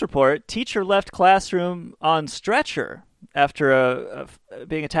a police report. Teacher left classroom on stretcher after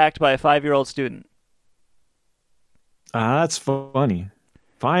being attacked by a 5-year-old student. That's funny.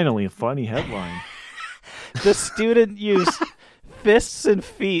 Finally, a funny headline. The student used fists and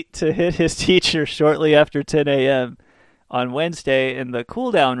feet to hit his teacher shortly after 10 a.m. on Wednesday in the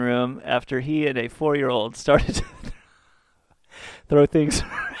cool-down room after he and a 4-year-old started to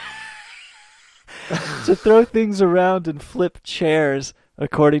throw things around and flip chairs,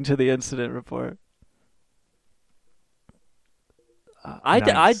 according to the incident report.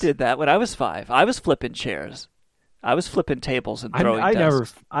 I did that when I was 5. I was flipping chairs. I was flipping tables and throwing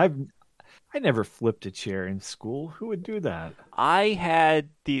desks. I never flipped a chair in school. Who would do that? I had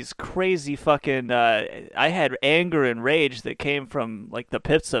these crazy fucking... I had anger and rage that came from like the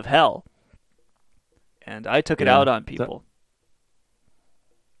pits of hell. And I took it out on people.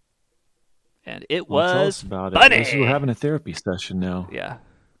 And it was tell us about funny. It. We're having a therapy session now. Yeah.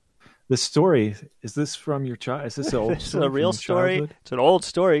 This story, is this from your child? Is this an old story? It's a real story. Childhood? It's an old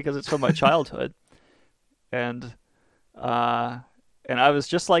story because it's from my childhood. And I was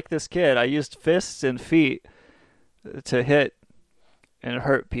just like this kid. I used fists and feet to hit and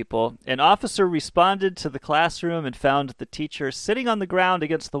hurt people. An officer responded to the classroom and found the teacher sitting on the ground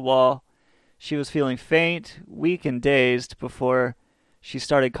against the wall. She was feeling faint, weak, and dazed before she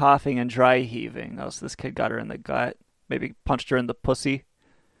started coughing and dry heaving. Oh, so this kid got her in the gut, maybe punched her in the pussy.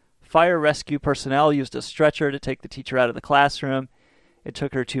 Fire rescue personnel used a stretcher to take the teacher out of the classroom. It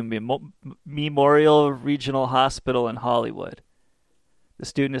took her to Memorial Regional Hospital in Hollywood. The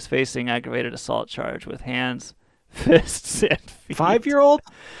student is facing aggravated assault charge with hands, fists, and feet. 5-year-old?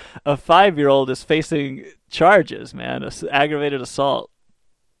 A 5-year-old is facing charges, man. Aggravated assault.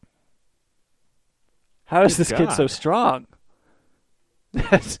 How is this kid so strong?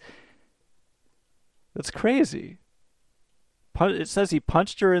 That's crazy. It says he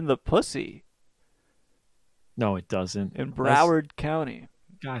punched her in the pussy. No, it doesn't. In Broward County.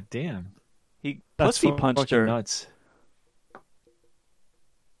 God damn. He pussy punched her. Nuts.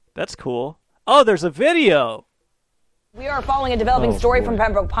 That's cool. Oh, there's a video. We are following a developing story from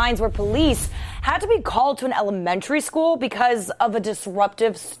Pembroke Pines where police had to be called to an elementary school because of a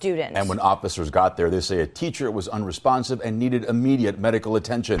disruptive student. And when officers got there, they say a teacher was unresponsive and needed immediate medical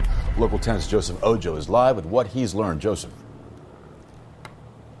attention. Local 10's Joseph Ojo is live with what he's learned. Joseph.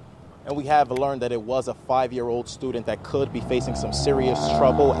 And we have learned that it was a 5-year-old student that could be facing some serious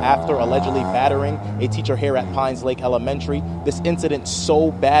trouble after allegedly battering a teacher here at Pines Lake Elementary. This incident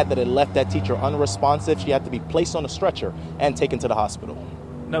so bad that it left that teacher unresponsive. She had to be placed on a stretcher and taken to the hospital.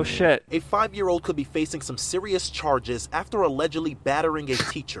 No shit. A 5-year-old could be facing some serious charges after allegedly battering a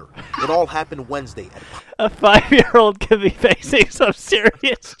teacher. It all happened Wednesday. A 5-year-old could be facing some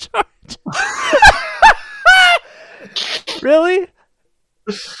serious charges. Really?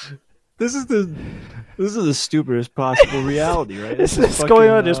 This is the stupidest possible reality, right? Is this going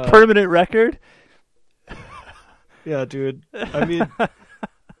on his permanent record? Yeah, dude. I mean,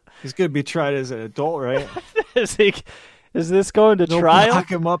 he's gonna be tried as an adult, right? Is this going to trial? Lock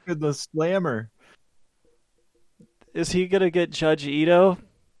him up in the slammer. Is he gonna get Judge Ito?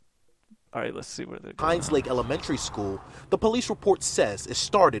 All right, let's see where they're going. Pines Lake Elementary School, the police report says it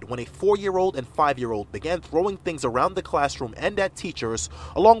started when a 4-year-old and 5-year-old began throwing things around the classroom and at teachers,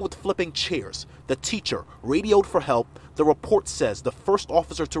 along with flipping chairs. The teacher radioed for help. The report says the first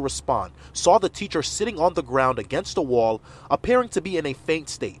officer to respond saw the teacher sitting on the ground against a wall, appearing to be in a faint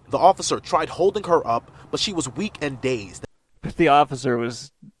state. The officer tried holding her up, but she was weak and dazed. The officer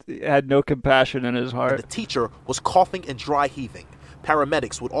had no compassion in his heart. The teacher was coughing and dry heaving.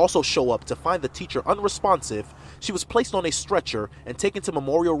 Paramedics would also show up to find the teacher unresponsive. She was placed on a stretcher and taken to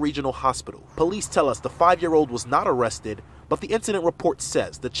Memorial Regional Hospital. Police tell us the 5-year-old was not arrested, but the incident report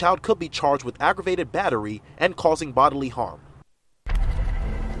says the child could be charged with aggravated battery and causing bodily harm.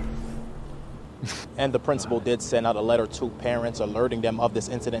 And the principal did send out a letter to parents alerting them of this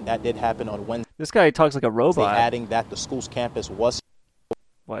incident that did happen on Wednesday. This guy talks like a robot. Adding that the school's campus was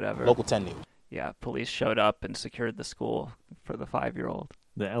whatever. Local 10 News. Yeah, police showed up and secured the school for the 5-year-old.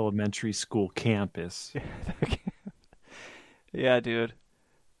 The elementary school campus. Yeah, dude.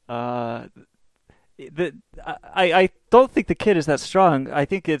 I don't think the kid is that strong. I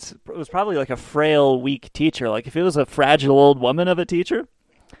think it was probably like a frail, weak teacher. Like if it was a fragile old woman of a teacher,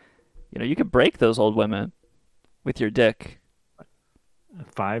 you could break those old women with your dick. A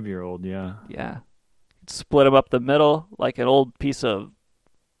 5-year-old, yeah. Yeah. Split them up the middle like an old piece of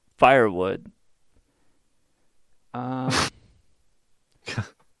firewood. God.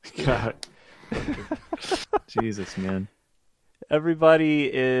 Jesus, man. Everybody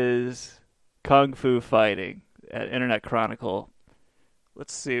is kung fu fighting at Internet Chronicle.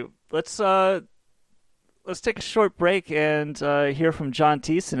 Let's see. Let's take a short break and hear from John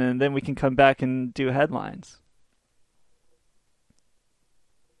Thiessen, and then we can come back and do headlines.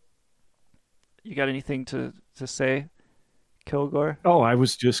 You got anything to say, Kilgoar? Oh, I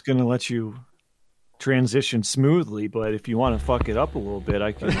was just gonna let you transition smoothly, but if you want to fuck it up a little bit,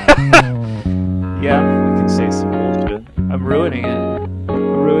 I can. Yeah, we can say some bullshit. I'm ruining it. I'm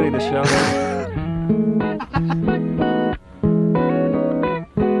ruining the show.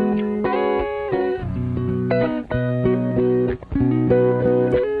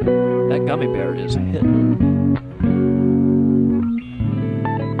 That gummy bear is hitting.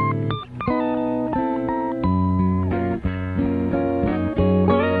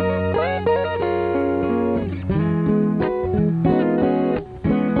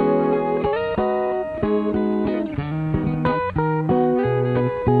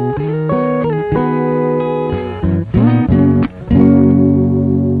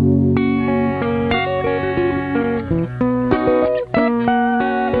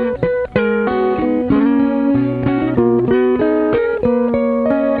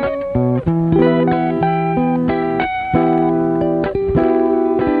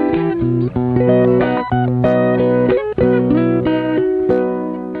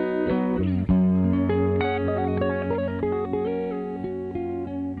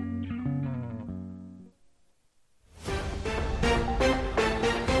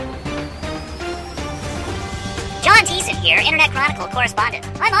 Correspondent.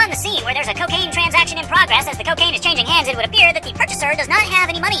 I'm on the scene where there's a cocaine transaction in progress. As the cocaine is changing hands, it would appear that the purchaser does not have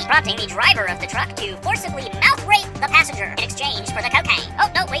any money, prompting the driver of the truck to forcibly mouth rape the passenger in exchange for the cocaine. Oh,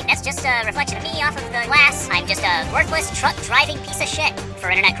 no, wait, that's just a reflection of me off of the glass. I'm just a worthless truck driving piece of shit.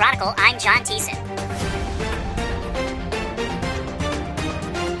 For Internet Chronicle, I'm John Thiessen.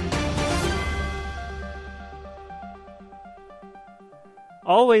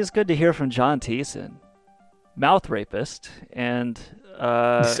 Always good to hear from John Thiessen. Mouth rapist, and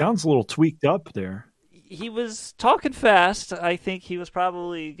he sounds a little tweaked up there. He was talking fast. I think he was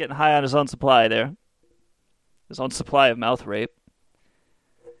probably getting high on his own supply there. His own supply of mouth rape.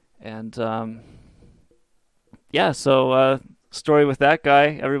 And story with that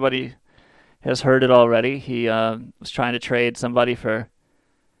guy. Everybody has heard it already. He was trying to trade somebody for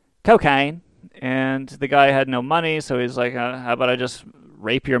cocaine, and the guy had no money, so he's like, how about I just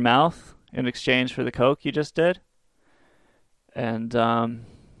rape your mouth in exchange for the coke you just did. And I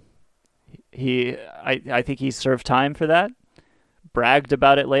think he served time for that. Bragged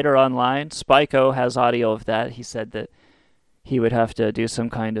about it later online. Spyco has audio of that. He said that he would have to do some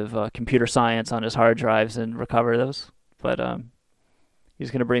kind of computer science on his hard drives and recover those. But he's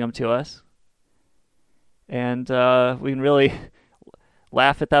going to bring them to us. And we can really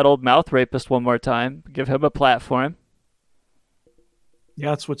laugh at that old mouth rapist one more time. Give him a platform.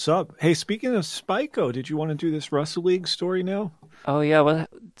 Yeah, that's what's up. Hey, speaking of Spyco, did you want to do this Rustle League story now? Oh, yeah. Well,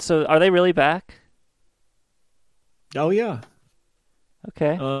 so are they really back? Oh, yeah.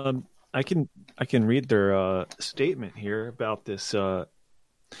 Okay. I can read their statement here about this. So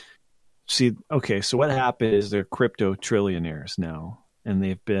what happened is they're crypto trillionaires now, and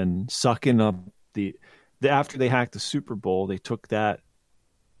they've been sucking up after they hacked the Super Bowl, they took that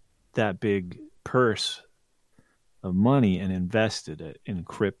big purse of money and invested it in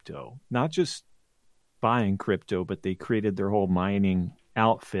crypto. Not just buying crypto, but they created their whole mining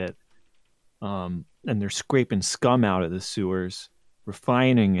outfit, and they're scraping scum out of the sewers,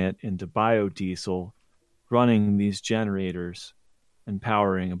 refining it into biodiesel, running these generators, and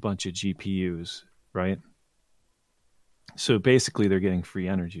powering a bunch of GPUs, right? So basically, they're getting free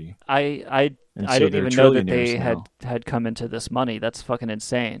energy. I didn't even know that they had come into this money. That's fucking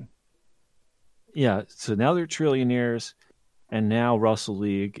insane. Yeah, so now they're trillionaires, and now Rustle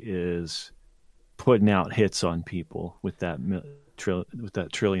League is putting out hits on people with that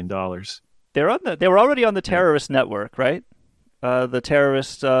 $1 trillion. They were already on the terrorist network, right? The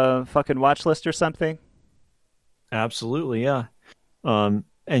terrorist fucking watch list or something. Absolutely, yeah. And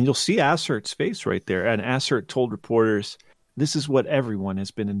you'll see Assert's face right there. And Assert told reporters, "This is what everyone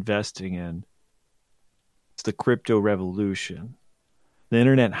has been investing in. It's the crypto revolution. The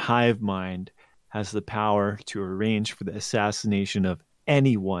internet hive mind has the power to arrange for the assassination of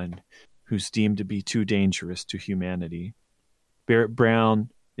anyone who's deemed to be too dangerous to humanity." Barrett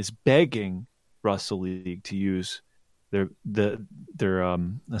Brown is begging Rustle League to use their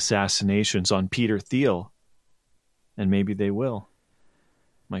assassinations on Peter Thiel, and maybe they will.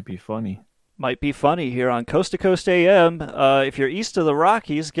 Might be funny. Might be funny here on Coast to Coast AM. If you're east of the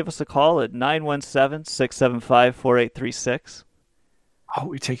Rockies, give us a call at 917-675-4836. Oh,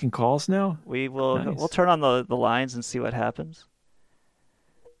 we're taking calls now? We'll turn on the lines and see what happens.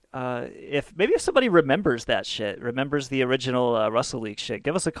 If somebody remembers that shit, remembers the original Rustle League shit,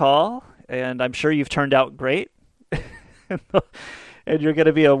 give us a call, and I'm sure you've turned out great. And you're going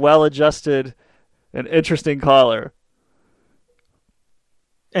to be a well-adjusted and interesting caller.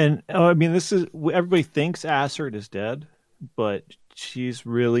 And everybody thinks Assert is dead, but she's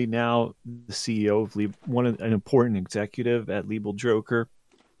really now the CEO of an important executive at Liebel Joker.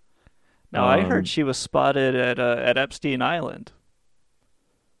 Now, I heard she was spotted at Epstein Island.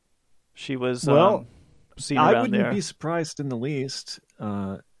 She was seen around there. I wouldn't be surprised in the least.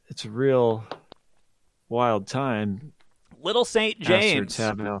 It's a real wild time. Little St. James Assert's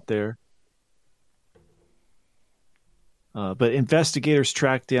having out there. But investigators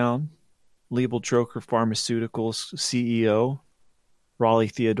tracked down Liebel Joker Pharmaceuticals CEO Raleigh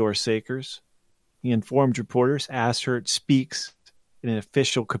Theodore Sakers. He informed reporters Assert speaks in an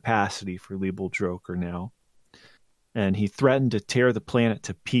official capacity for Liebel Joker now, and he threatened to tear the planet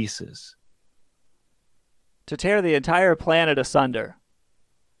to pieces. To tear the entire planet asunder.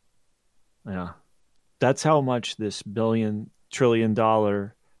 Yeah. That's how much this $1 trillion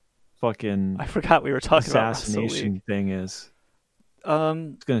fucking I forgot we were talking assassination thing is. It's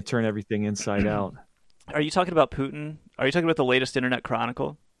going to turn everything inside out. Are you talking about Putin? Are you talking about the latest Internet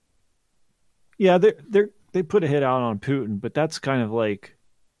Chronicle? Yeah, they put a hit out on Putin, but that's kind of like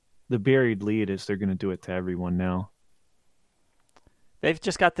the buried lead is they're going to do it to everyone now. They've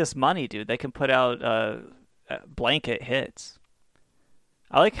just got this money, dude. They can put out blanket hits.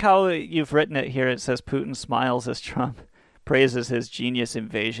 I like how you've written it here. It says Putin smiles as Trump praises his genius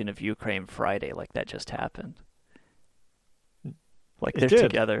invasion of Ukraine Friday, like that just happened. Like they're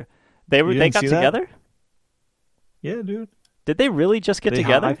together. They got together? That? Yeah, dude. Did they really just get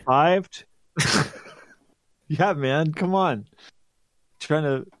together? High-fived. Yeah, man. Come on.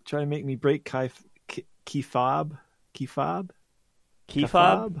 Trying to make me break keyfob. Keyfob?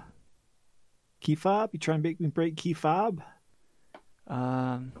 You trying to make me break keyfob?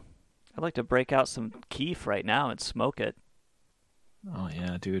 I'd like to break out some keef right now and smoke it. Oh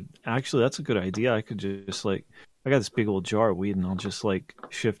yeah, dude. Actually, that's a good idea. I could just I got this big old jar of weed, and I'll just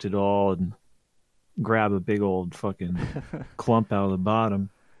shift it all and grab a big old fucking clump out of the bottom.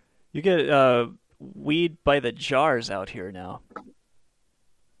 You get weed by the jars out here now.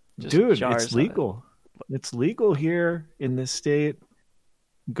 Dude, it's legal. It's legal here in this state.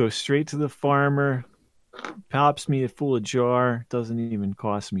 Go straight to the farmer, pops me a full of jar, doesn't even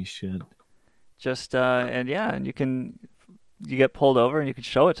cost me shit. Just and you get pulled over and you can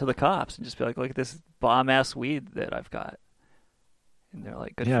show it to the cops and just be like, look at this bomb ass weed that I've got. And they're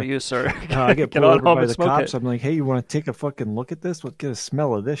like, good for you, sir. I get pulled over by the cops. It. I'm like, hey, you want to take a fucking look at this? Let's get a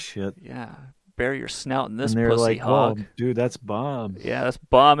smell of this shit. Yeah. Bury your snout in this and they're pussy like, hog. Oh, dude, that's bomb. Yeah, that's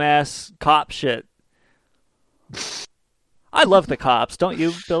bomb-ass cop shit. I love the cops. Don't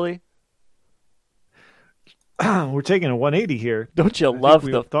you, Billy? We're taking a 180 here. Don't you love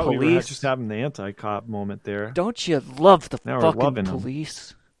the thought police? We were just having the anti-cop moment there. Don't you love the now fucking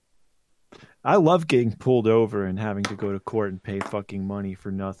police? I love getting pulled over and having to go to court and pay fucking money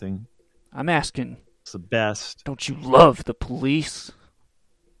for nothing. I'm asking. It's the best. Don't you love the police?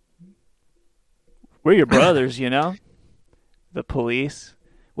 We're your brothers, you know? The police.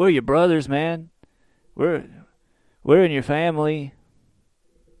 We're your brothers, man. We're in your family.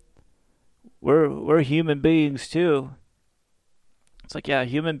 We're human beings too. It's like, yeah,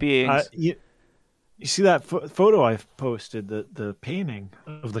 human beings. You see that photo I posted, the painting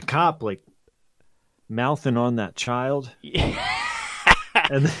of the cop like mouthing on that child? Yeah.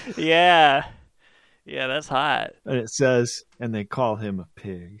 And yeah, that's hot. And it says, and they call him a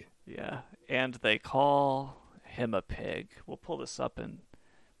pig. Yeah, and they call him a pig. We'll pull this up and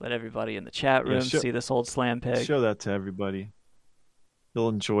let everybody in the chat room see this old slam pig. Show that to everybody. They'll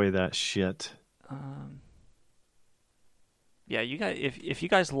enjoy that shit. Yeah, you guys. If you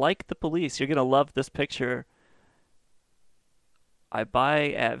guys like the police, you're gonna love this picture. I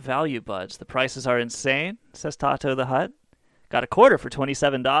buy at Value Buds. The prices are insane, says Tato the Hut. Got a quarter for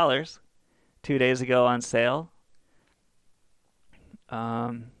 $27 2 days ago on sale.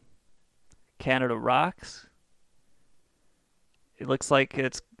 Canada rocks. It looks like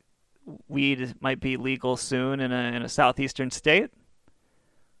weed might be legal soon in a southeastern state.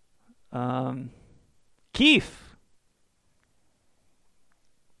 Keith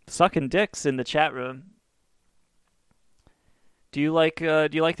sucking dicks in the chat room. Do you like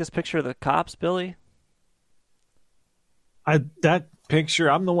this picture of the cops, Billy? That picture,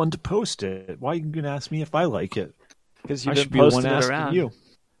 I'm the one to post it. Why are you gonna ask me if I like it? Because you've I been should be the one posting it asking around. you.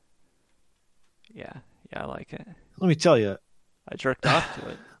 Yeah, I like it. Let me tell you, I jerked off to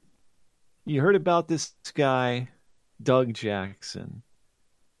it. You heard about this guy, Doug Jackson?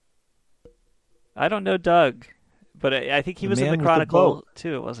 I don't know Doug, but I think he was in the Chronicle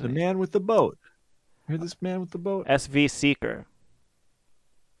too, wasn't he? The man with the boat. You heard this man with the boat? SV Seeker.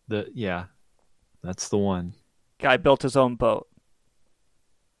 Yeah, that's the one. Guy built his own boat.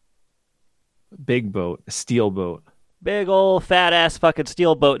 Big boat, a steel boat. Big old fat ass fucking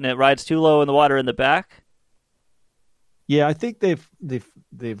steel boat, and it rides too low in the water in the back. Yeah, I think they've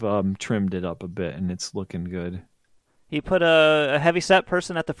trimmed it up a bit, and it's looking good. He put a heavy set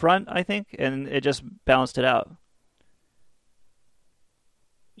person at the front, I think, and it just balanced it out.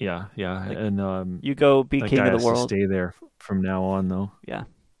 Yeah, and you go be that king guy of the has world. To stay there from now on, though. Yeah,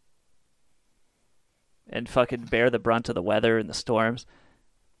 and fucking bear the brunt of the weather and the storms.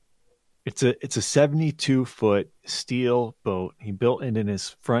 It's a 72-foot steel boat. He built it in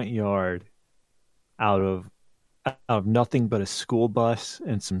his front yard out of nothing but a school bus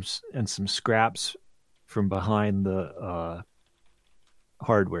and some scraps from behind the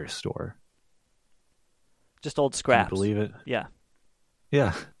hardware store. Just old scraps. Can you believe it? Yeah.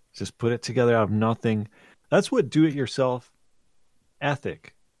 Yeah. Just put it together out of nothing. That's what do-it-yourself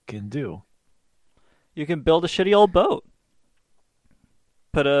ethic can do. You can build a shitty old boat.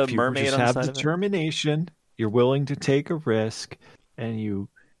 Put a if you mermaid just on the have side of it. determination, you're willing to take a risk, and you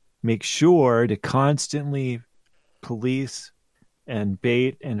make sure to constantly police and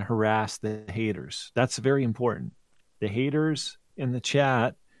bait and harass the haters. That's very important. The haters in the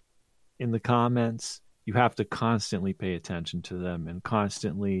chat, in the comments, you have to constantly pay attention to them and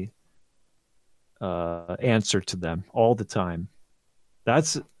constantly answer to them all the time.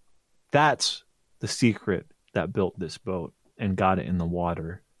 That's the secret that built this boat and got it in the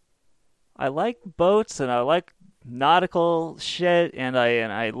water. I like boats and I like nautical shit, and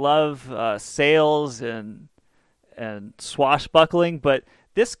I love sails and swashbuckling, but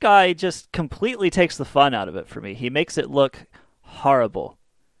this guy just completely takes the fun out of it for me. He makes it look horrible.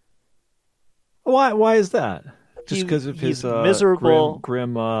 Why is that? Just because of his miserable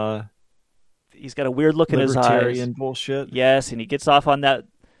grim he's got a weird look in his eyes. Libertarian bullshit. Yes, and he gets off on that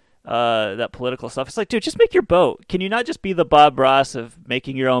political stuff. It's like, dude, just make your boat. Can you not just be the Bob Ross of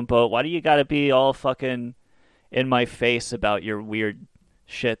making your own boat? Why do you got to be all fucking in my face about your weird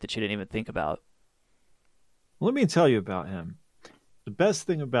shit that you didn't even think about? Let me tell you about him. The best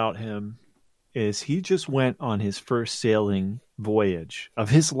thing about him is he just went on his first sailing voyage of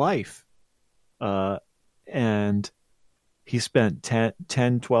his life. And he spent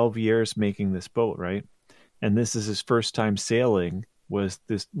 10, 12 years making this boat, right? And this is his first time sailing was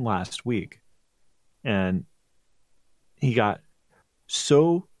this last week. And he got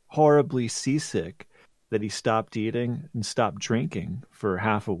so horribly seasick that he stopped eating and stopped drinking for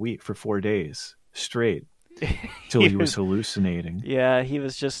half a week, for 4 days straight, till he was hallucinating. Yeah, he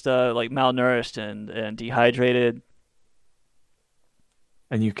was just like malnourished and dehydrated.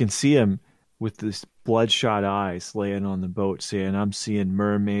 And you can see him with this bloodshot eyes laying on the boat saying, I'm seeing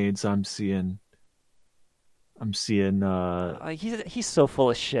mermaids, I'm seeing he's so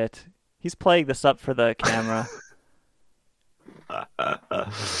full of shit. He's playing this up for the camera.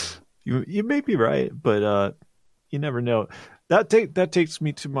 You may be right, but you never know. That takes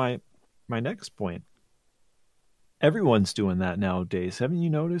me to my next point. Everyone's doing that nowadays. Haven't you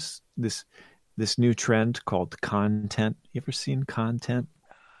noticed this new trend called content? You ever seen content?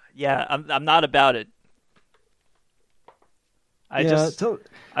 Yeah, I'm not about it. I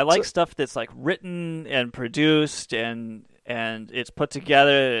like stuff that's like written and produced and it's put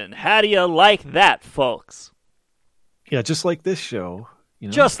together. And how do you like that, folks? Yeah, just like this show. You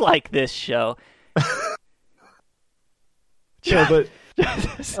know? Just like this show. Yeah, but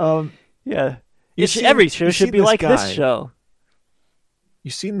yeah, every show should be like this show.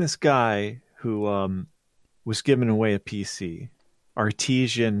 You've seen this guy who was giving away a PC,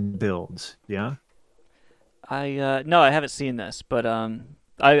 Artesian Builds, yeah? No, I haven't seen this, but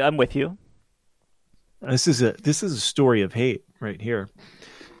I'm with you. This is a story of hate right here,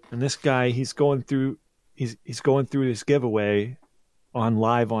 and this guy he's going through this giveaway on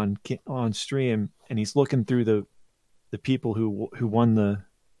live on stream, and he's looking through the people who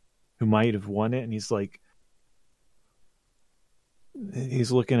might have won it, and he's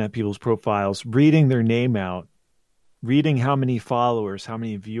looking at people's profiles, reading their name out, reading how many followers, how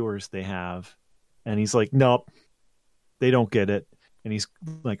many viewers they have, and he's like, nope, they don't get it. And he's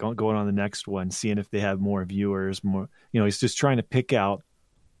like going on the next one, seeing if they have more viewers, more. He's just trying to pick out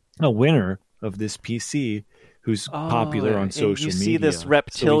a winner of this PC who's popular on social media. You see this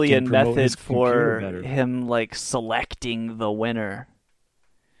reptilian method for him like selecting the winner.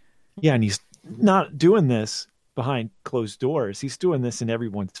 Yeah, and he's not doing this behind closed doors. He's doing this in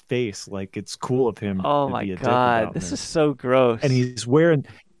everyone's face, like it's cool of him. Oh to my be a dick god, about this is so gross. And he's wearing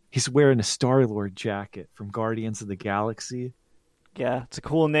a Star-Lord jacket from Guardians of the Galaxy. Yeah, it's a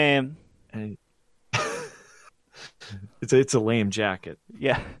cool name. And it's a lame jacket.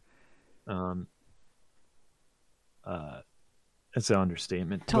 Yeah. It's an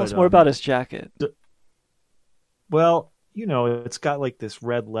understatement. Tell us more about his jacket. Well, it's got like this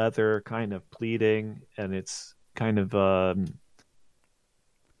red leather kind of pleating, and it's kind of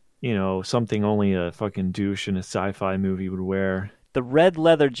something only a fucking douche in a sci-fi movie would wear. The red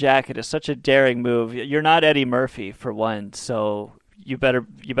leather jacket is such a daring move. You're not Eddie Murphy for one, so you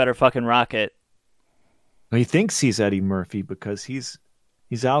better fucking rock it. He thinks he's Eddie Murphy because he's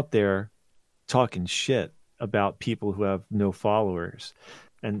out there talking shit about people who have no followers,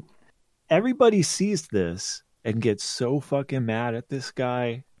 and everybody sees this and gets so fucking mad at this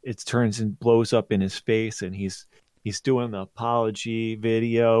guy. It turns and blows up in his face, and he's doing the apology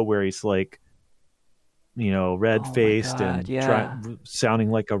video where he's like, red-faced and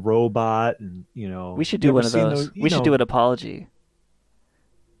sounding like a robot, and we should do one of those. We should do an apology.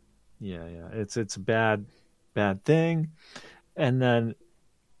 Yeah, it's a bad thing. And then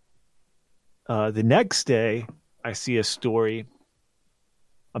the next day, I see a story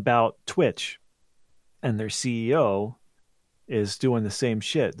about Twitch, and their CEO is doing the same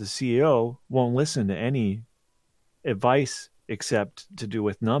shit. The CEO won't listen to any advice except to do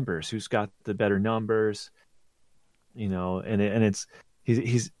with numbers. Who's got the better numbers? It's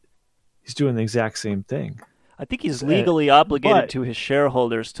he's doing the exact same thing. I think he's legally obligated to his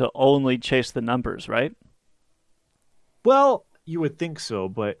shareholders to only chase the numbers, right? Well, you would think so,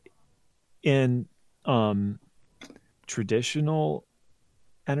 but in traditional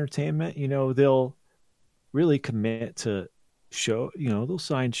entertainment, they'll really commit to show. They'll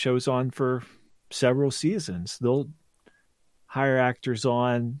sign shows on for several seasons. They'll hire actors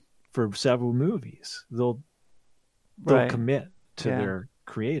on for several movies. They'll commit to their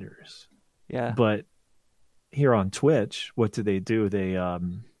creators. Yeah. But here on Twitch, what do? They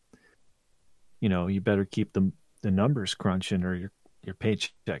you better keep the numbers crunching or your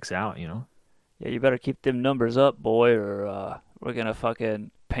paycheck's out, Yeah, you better keep them numbers up, boy, or we're gonna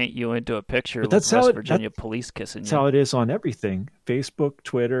fucking paint you into a picture with West Virginia police kissing you. That's how it is on everything. Facebook,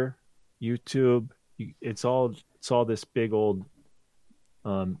 Twitter, YouTube. It's all this big old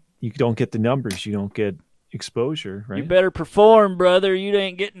you don't get the numbers, you don't get exposure, right? You better perform, brother. You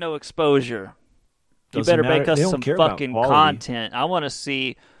ain't getting no exposure. You Doesn't better matter. make us They don't some care about fucking quality. content. I want to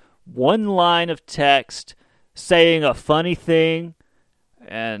see one line of text saying a funny thing,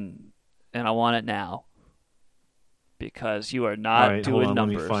 and I want it now. Because you are not All right, doing hold on,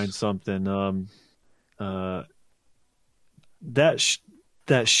 numbers. Let me find something.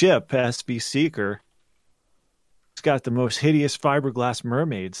 That ship, SV Seeker, it's got the most hideous fiberglass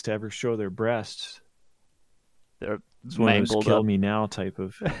mermaids to ever show their breasts. It's one of those mangled kill up. me now type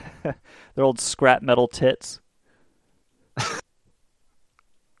of. They're old scrap metal tits.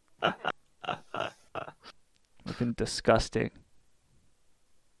 Looking disgusting.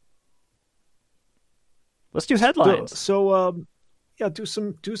 Let's do headlines. Yeah, do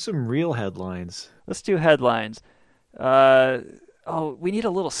some real headlines. Let's do headlines. We need a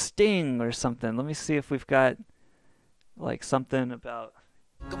little sting or something. Let me see if we've got like something about.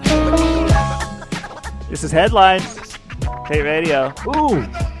 This is headlines. Hate Radio. Ooh.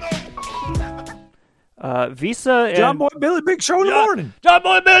 Visa and John Boy Billy Big Show in the morning. John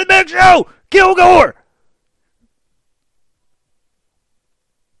Boy Billy Big Show! Kilgoar!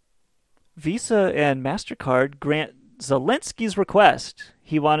 Visa and MasterCard grant Zelensky's request.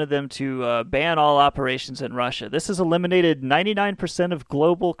 He wanted them to ban all operations in Russia. This has eliminated 99% of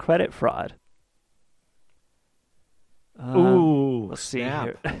global credit fraud. Let's see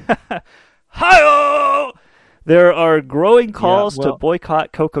here. Hi-oh! There are growing calls to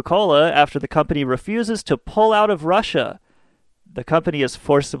boycott Coca-Cola after the company refuses to pull out of Russia. The company is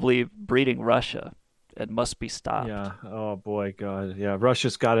forcibly breeding Russia and must be stopped. Yeah. Oh boy, God. Yeah.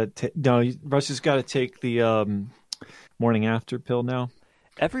 Russia's got to. Russia's got to take the morning after pill now.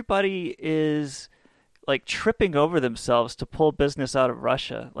 Everybody is like tripping over themselves to pull business out of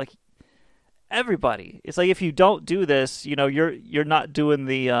Russia. Like everybody. It's like if you don't do this, you're not doing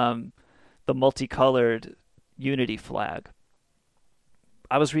the multicolored unity flag.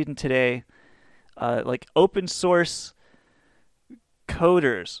 I was reading today, like open source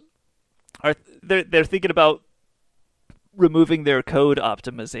coders they're thinking about removing their code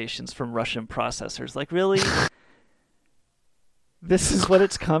optimizations from Russian processors. Like, really? This is what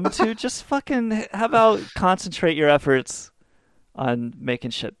it's come to? Just fucking, how about concentrate your efforts on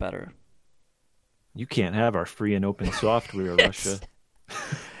making shit better? You can't have our free and open software, Russia.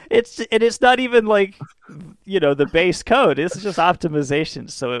 It's not even like, the base code. It's just optimization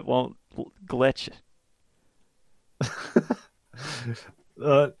so it won't glitch.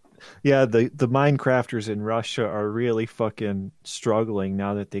 Yeah, the Minecrafters in Russia are really fucking struggling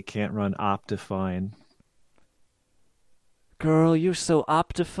now that they can't run Optifine. Girl, you're so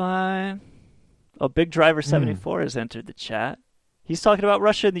Optifine. Oh, Big Driver 74 has entered the chat. He's talking about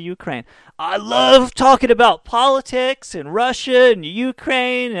Russia and the Ukraine. I love talking about politics and Russia and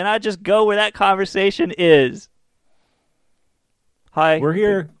Ukraine, and I just go where that conversation is. Hi, we're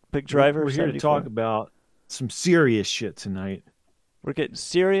here. Big Driver. We're here to talk about some serious shit tonight. We're getting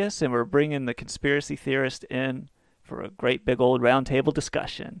serious, and we're bringing the conspiracy theorist in for a great big old roundtable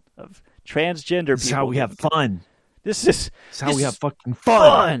discussion of transgender people. This is how we have fun. This is how we have fucking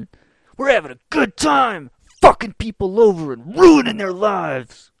fun. We're having a good time fucking people over and ruining their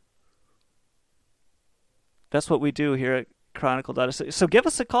lives. That's what we do here at Chronicle. So give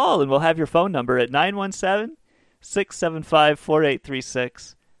us a call, and we'll have your phone number at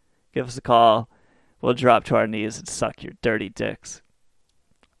 917-675-4836. Give us a call. We'll drop to our knees and suck your dirty dicks.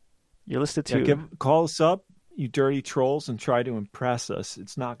 You're listening to... call us up, you dirty trolls, and try to impress us.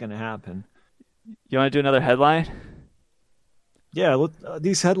 It's not going to happen. You want to do another headline? Yeah, look,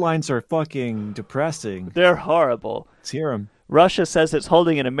 these headlines are fucking depressing. They're horrible. Let's hear them. Russia says it's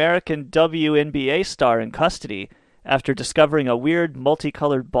holding an American WNBA star in custody after discovering a weird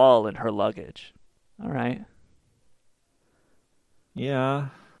multicolored ball in her luggage. All right. Yeah.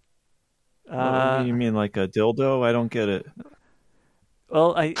 You mean like a dildo? I don't get it.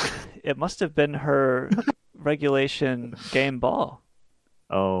 Well, it must have been her regulation game ball.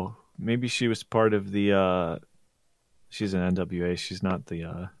 Oh, maybe she was part of the... She's an NWA. She's not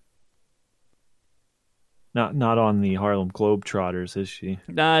the... Not on the Harlem Globetrotters, is she?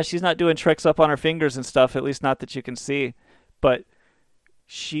 Nah, she's not doing tricks up on her fingers and stuff, at least not that you can see. But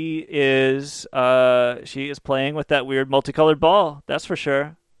she is playing with that weird multicolored ball, that's for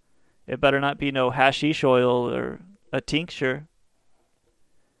sure. It better not be no hashish oil or a tincture.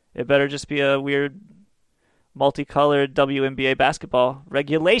 It better just be a weird multicolored WNBA basketball.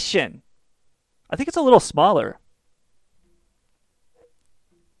 Regulation. I think it's a little smaller.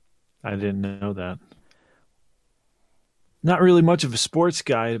 I didn't know that. Not really much of a sports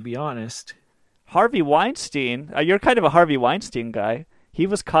guy, to be honest. Harvey Weinstein. You're kind of a Harvey Weinstein guy. He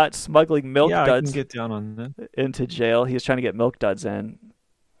was caught smuggling milk I duds can get down on that. into jail. He was trying to get milk duds in.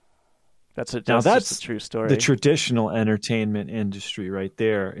 That's just a true story. The traditional entertainment industry right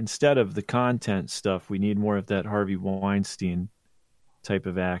there. Instead of the content stuff, we need more of that Harvey Weinstein type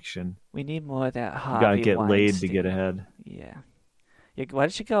of action. We need more of that Harvey You gotta get Weinstein. laid to get ahead. Yeah. Why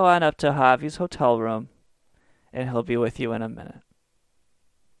don't you go on up to Harvey's hotel room, and he'll be with you in a minute.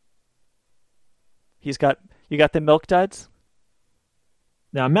 You got the milk duds?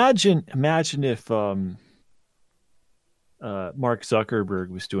 Now imagine if Mark Zuckerberg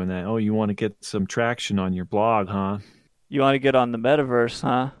was doing that. Oh, you want to get some traction on your blog, huh? You want to get on the metaverse,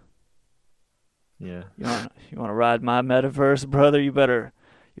 huh? Yeah. You want to ride my metaverse, brother? You better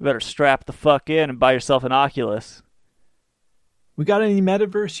strap the fuck in and buy yourself an Oculus. We got any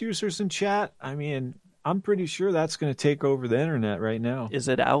metaverse users in chat? I mean, I'm pretty sure that's going to take over the internet right now. Is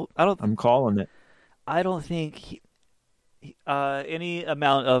it out? I'm calling it. I don't think any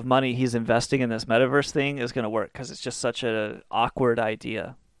amount of money he's investing in this metaverse thing is going to work because it's just such an awkward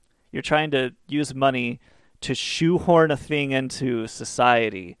idea. You're trying to use money to shoehorn a thing into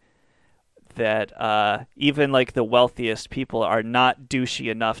society that even like the wealthiest people are not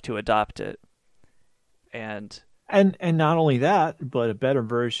douchey enough to adopt it. And not only that, but a better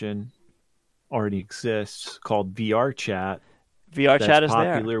version already exists called VR chat. VR chat is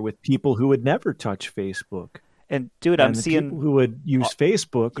popular there with people who would never touch Facebook. And dude, I'm seeing people who would use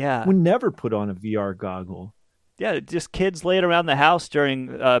Facebook would never put on a VR goggle. Yeah, just kids laying around the house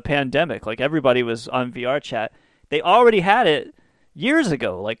during pandemic. Like everybody was on VR chat. They already had it years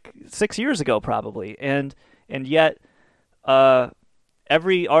ago, like 6 years ago probably. And yet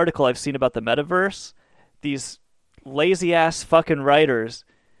every article I've seen about the metaverse, these lazy ass fucking writers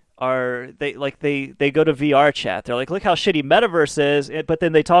they go to VR chat. They're like, look how shitty metaverse is, but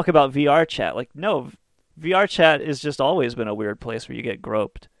then they talk about VR chat. Like, no, VR chat has just always been a weird place where you get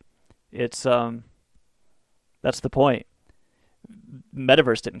groped. It's that's the point.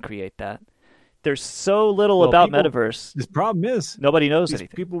 Metaverse didn't create that. There's so little about metaverse. The problem is nobody knows anything.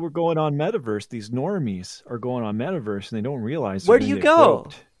 People were going on metaverse. These normies are going on metaverse, and they don't realize. Where do you go?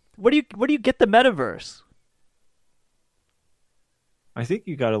 Where do you get the metaverse? I think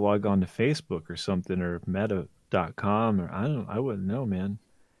you got to log on to Facebook or something, or meta.com, or I wouldn't know, man.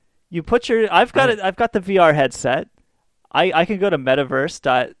 You put I've got the VR headset. I can go to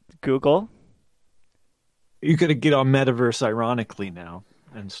metaverse.google. You got to get on metaverse ironically now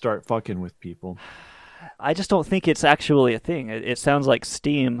and start fucking with people. I just don't think it's actually a thing. It sounds like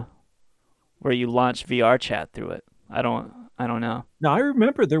Steam, where you launch VR chat through it. I don't know. Now, I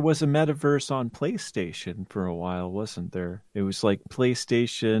remember there was a metaverse on PlayStation for a while, wasn't there? It was like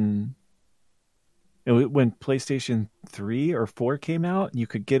PlayStation. When PlayStation 3 or 4 came out, you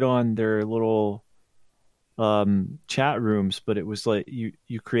could get on their little chat rooms, but it was like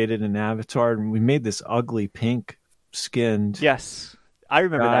you created an avatar, and we made this ugly pink skinned. Yes, I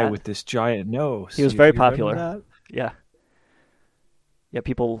remember guy that with this giant nose. He was very popular. Yeah,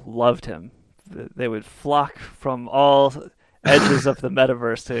 people loved him. They would flock from all edges of the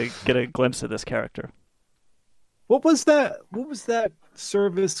metaverse to get a glimpse of this character. What was that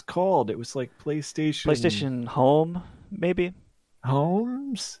service called? It was like PlayStation Home, maybe.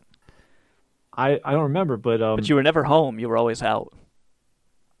 Homes? I don't remember, but you were never home. You were always out.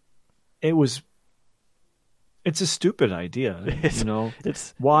 It's a stupid idea,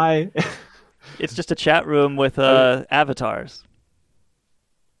 why? It's just a chat room with avatars.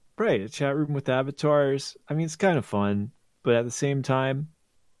 Right, a chat room with avatars. I mean, it's kind of fun, but at the same time,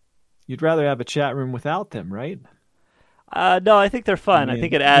 you'd rather have a chat room without them, right? No, I think they're fun. I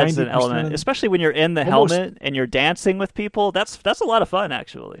think it adds an element, especially when you're in the helmet and you're dancing with people. That's a lot of fun,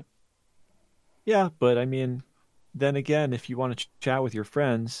 actually. Yeah, but I mean, then again, if you want to chat with your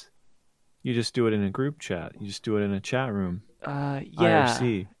friends, you just do it in a group chat. You just do it in a chat room.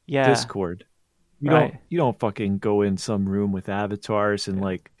 IRC, Discord. You don't fucking go in some room with avatars and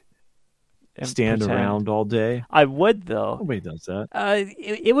stand pretend. Around all day. I would, though. Nobody does that.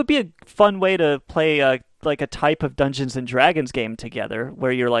 It would be a fun way to play a type of Dungeons and Dragons game together,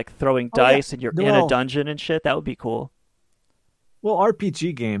 where you're throwing dice and you're in a dungeon and shit. That would be cool. Well,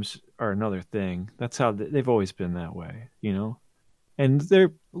 RPG games are another thing. That's how they've always been that way, And a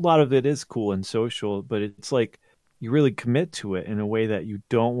lot of it is cool and social, but it's like you really commit to it in a way that you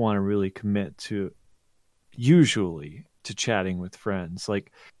don't want to really commit to, usually, to chatting with friends.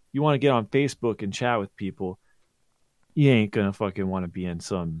 Like, you want to get on Facebook and chat with people, you ain't gonna fucking want to be in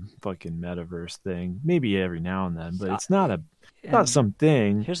some fucking metaverse thing. Maybe every now and then, but it's not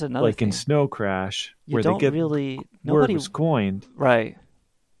something. Here's another like thing. in Snow Crash, where nobody word was coined, right?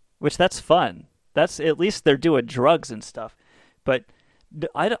 Which that's fun. That's at least they're doing drugs and stuff, but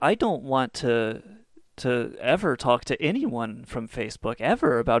I don't want to ever talk to anyone from Facebook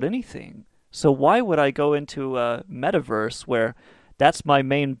ever about anything. So why would I go into a metaverse where that's my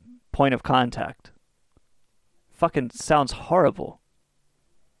main point of contact? Fucking sounds horrible.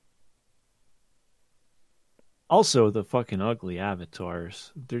 Also, the fucking ugly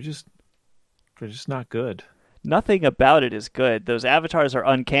avatars. They're just not good. Nothing about it is good. Those avatars are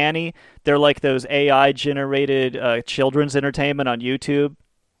uncanny. They're like those AI-generated children's entertainment on YouTube.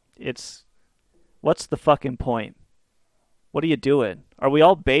 What's the fucking point? What are you doing? Are we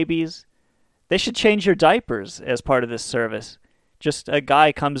all babies? They should change your diapers as part of this service. Just a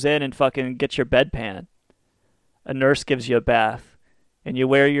guy comes in and fucking gets your bedpan. A nurse gives you a bath. And you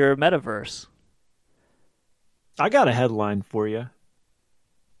wear your metaverse. I got a headline for you.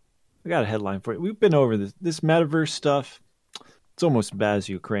 We've been over this metaverse stuff. It's almost as bad as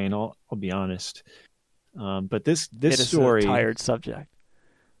Ukraine. I'll be honest. But this story, it is a tired subject.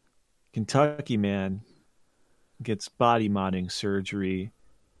 Kentucky man gets body modding surgery,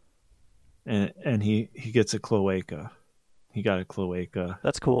 and he gets a cloaca. He got a cloaca.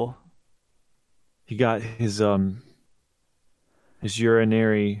 That's cool. He got his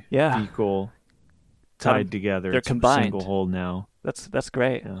urinary fecal tied together. They're it's combined. A single hole now. That's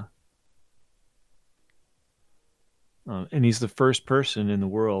great. Yeah. And he's the first person in the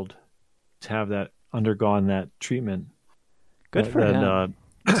world to have undergone that treatment. Good for him.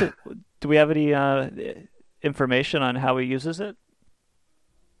 Do we have any information on how he uses it?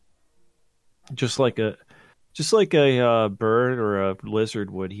 Just like a bird or a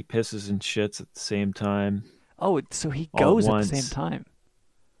lizard would, he pisses and shits at the same time. Oh, so he goes at the same time.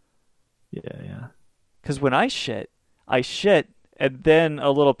 Yeah. Because when I shit, and then a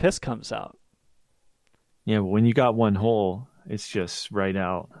little piss comes out. Yeah, but when you got one hole, it's just right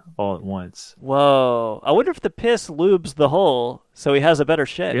out all at once. Whoa. I wonder if the piss lubes the hole so he has a better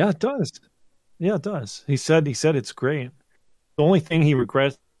shit. Yeah, it does. He said it's great. The only thing he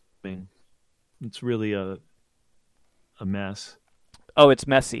regrets, it's really a mess. Oh, it's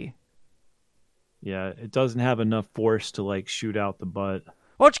messy. Yeah, it doesn't have enough force to shoot out the butt.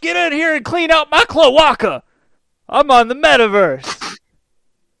 Why don't you get in here and clean out my cloaca? I'm on the metaverse.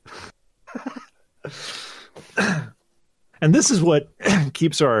 And this is what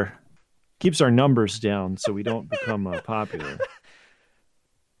keeps our numbers down so we don't become popular.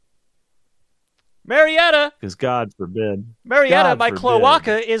 Marietta! Because God forbid. Marietta, my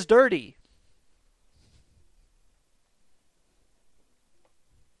cloaca is dirty.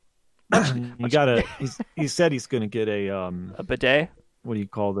 He said he's going to get a bidet? What do you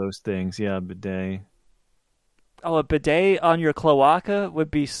call those things? Yeah, a bidet. Oh, a bidet on your cloaca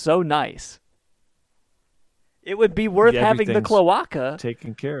would be so nice. It would be worth having the cloaca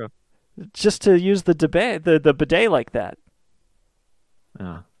taken care of, just to use the bidet like that.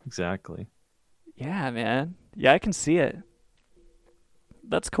 Yeah, exactly. Yeah, man. Yeah, I can see it.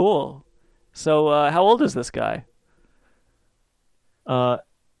 That's cool. So, how old is this guy? I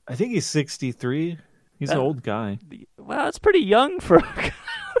think he's 63. He's an old guy. Well, it's pretty young for a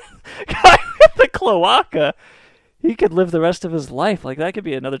guy with the cloaca. He could live the rest of his life. That could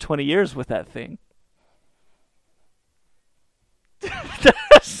be another 20 years with that thing.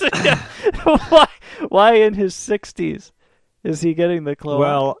 Why in his 60s is he getting the cloaca?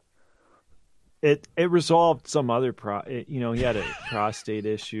 Well, it resolved some other he had a prostate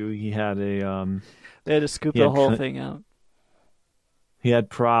issue. He had a they had to scoop the whole thing out. He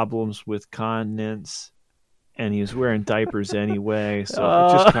had problems with continence, and he was wearing diapers anyway. So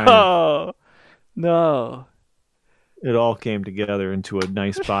it just kind of it all came together into a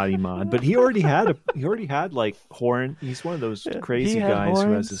nice body mod. But he already had horn. He's one of those crazy guys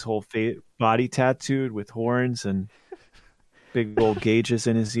who has his whole body tattooed with horns and big old gauges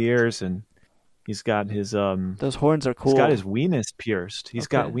in his ears, and he's got his those horns are cool. He's got his weenus pierced. He's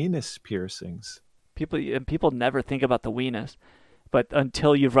got weenus piercings. People never think about the weenus, but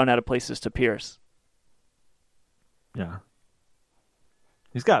until you've run out of places to pierce. Yeah.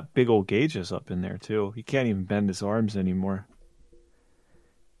 He's got big old gauges up in there, too. He can't even bend his arms anymore.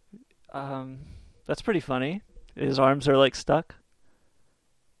 That's pretty funny. His arms are, stuck?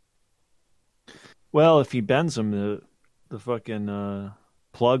 Well, if he bends them, the fucking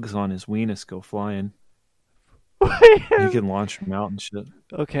plugs on his weenus go flying. You can launch them out and shit.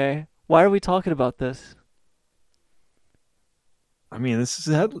 Okay. Why are we talking about this? I mean, this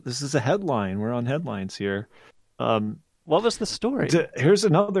is a headline. We're on headlines here. What was the story? Here's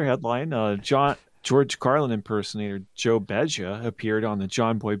another headline. George Carlin impersonator Joe Beja appeared on the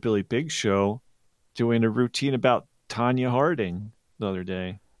John Boy Billy Big Show doing a routine about Tanya Harding the other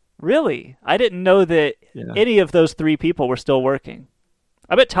day. Really? I didn't know that any of those three people were still working.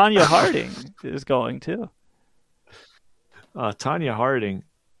 I bet Tanya Harding is going too. Tanya Harding.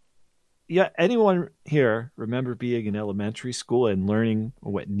 Yeah, anyone here remember being in elementary school and learning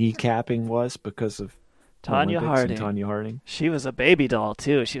what kneecapping was because of Tanya Olympics Harding? And Tanya Harding. She was a baby doll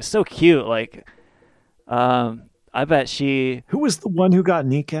too. She was so cute. Like, I bet she. Who was the one who got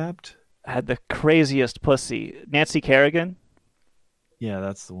kneecapped? Had the craziest pussy. Nancy Kerrigan? Yeah,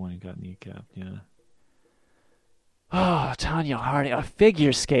 that's the one who got kneecapped, yeah. Oh, Tanya Harding, a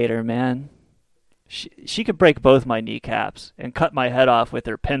figure skater, man. She could break both my kneecaps and cut my head off with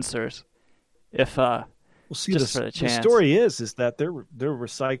her pincers if well, see, just for the chance. The story is that they're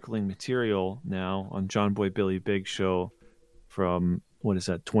recycling material now on John Boy Billy Big Show from, what is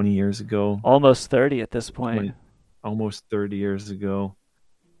that, 20 years ago? Almost 30 at this point. Almost 30 years ago.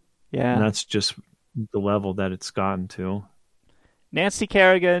 Yeah. And that's just the level that it's gotten to. Nancy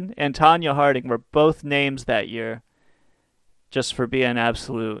Kerrigan and Tanya Harding were both names that year just for being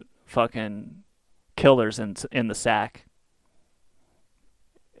absolute fucking killers in the sack.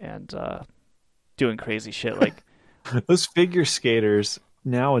 And doing crazy shit like those figure skaters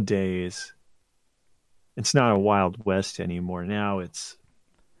nowadays, it's not a Wild West anymore. Now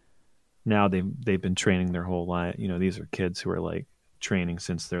they've been training their whole life. You know, these are kids who are like training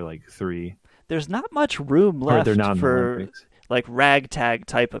since they're like 3. There's not much room left for like ragtag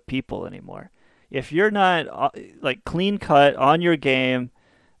type of people anymore. If you're not like clean cut on your game,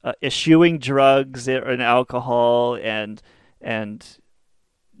 eschewing drugs and alcohol and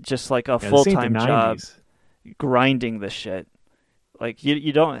just like a full-time job, grinding this shit, like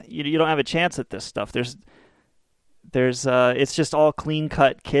you don't have a chance at this stuff. There's it's just all clean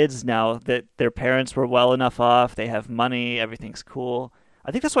cut kids now that their parents were well enough off. They have money. Everything's cool.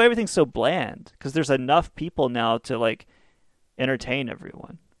 I think that's why everything's so bland, because there's enough people now to like entertain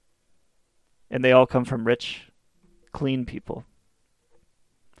everyone. And they all come from rich, clean people.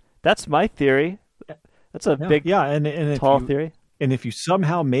 That's my theory. That's a big, tall theory. And if you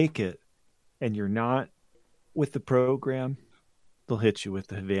somehow make it and you're not with the program, they'll hit you with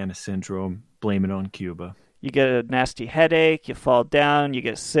the Havana syndrome, blame it on Cuba. You get a nasty headache, you fall down, you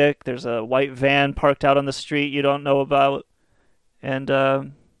get sick, there's a white van parked out on the street you don't know about, and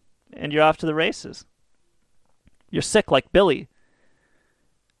you're off to the races. You're sick like Billy.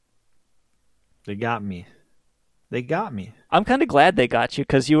 They got me. I'm kind of glad they got you,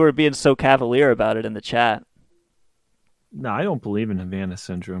 because you were being so cavalier about it in the chat. No, I don't believe in Havana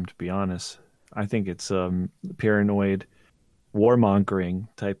syndrome, to be honest. I think it's paranoid, warmongering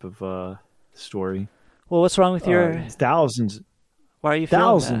type of story. Well, what's wrong with your... Thousands... Why are you feeling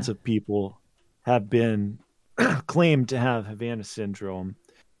Thousands that? of people have been claimed to have Havana syndrome,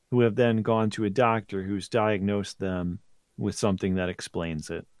 who have then gone to a doctor who's diagnosed them with something that explains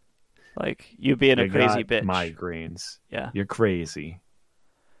it. Like you being a crazy bitch. Migraines. Yeah. You're crazy.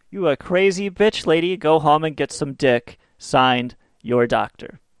 You a crazy bitch, lady. Go home and get some dick. Signed, your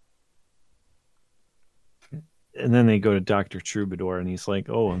doctor. And then they go to Dr. Troubadour, and he's like,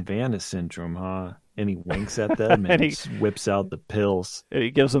 oh, Havana syndrome, huh? And he winks at them and he whips out the pills. And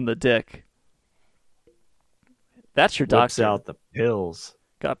he gives them the dick. That's your doctor. Whips out the pills.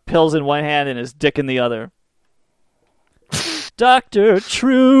 Got pills in one hand and his dick in the other. Dr.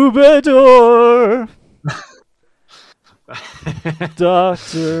 Troubadour.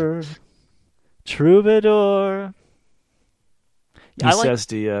 Dr. Troubadour. He says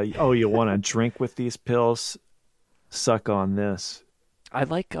to you, oh, you want to drink with these pills? Suck on this. I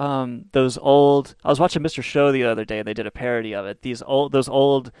like those old... I was watching Mr. Show the other day, and they did a parody of it. Those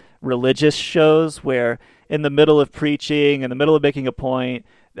old religious shows where in the middle of preaching, in the middle of making a point,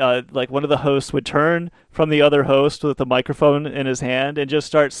 like one of the hosts would turn from the other host with the microphone in his hand and just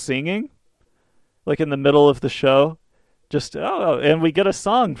start singing, like in the middle of the show. Just, and we get a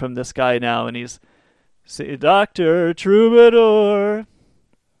song from this guy now, and he's Dr. Troubadour.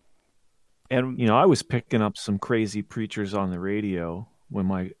 And you know, I was picking up some crazy preachers on the radio when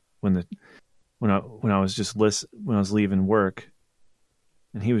I was leaving work,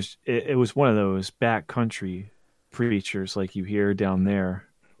 and it was one of those backcountry preachers like you hear down there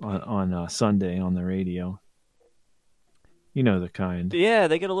on Sunday on the radio. You know the kind. Yeah,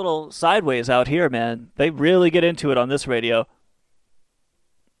 they get a little sideways out here, man. They really get into it on this radio.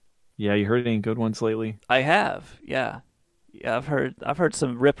 Yeah, you heard any good ones lately? I have, yeah. Yeah, I've heard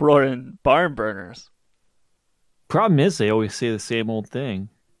some rip-roaring barn burners. Problem is, they always say the same old thing.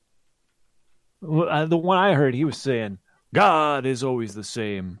 The one I heard, he was saying, God is always the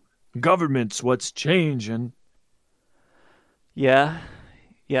same. Government's what's changing. Yeah.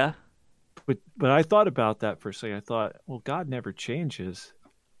 But I thought about that for a second. I thought, well, God never changes.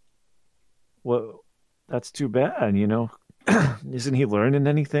 Well, that's too bad, you know. isn't he learning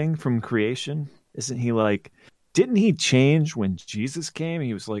anything from creation? Isn't he like, didn't he change when Jesus came?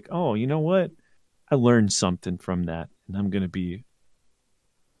 He was like, oh, you know what? I learned something from that, and I'm going to be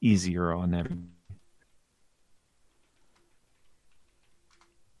easier on everything.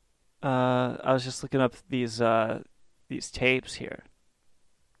 I was just looking up these tapes here.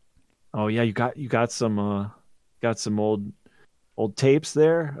 Oh yeah, you got some old tapes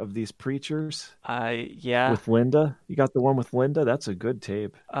there of these preachers. Yeah. With Linda, you got the one with Linda. That's a good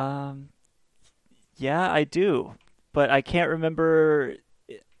tape. Yeah, I do, but I can't remember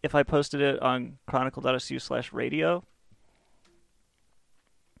if I posted it on chronicle.su/radio.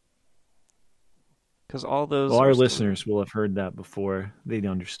 Because all those. Well, our listeners will have heard that before. They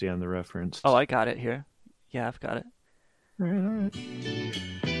understand the reference. Oh, I got it here. Yeah, I've got it. All right.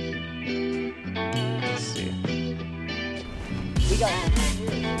 Let's see. We got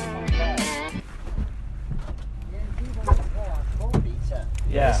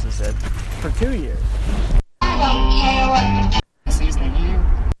Yeah, this is it. For 2 years.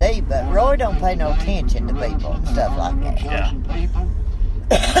 Hey, but Roy don't pay no attention to people and stuff like that. Yeah.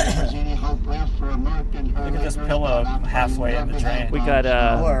 Look at this pillow halfway in the drain. We got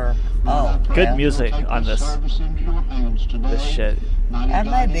good music on this shit. That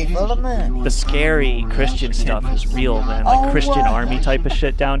may be full of moon. The scary Christian stuff is real, man. Like Christian army type of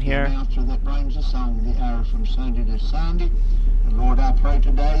shit down here. Lord, I pray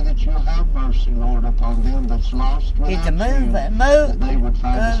today that you'll have mercy, Lord, upon them that's lost. It's a move. That they would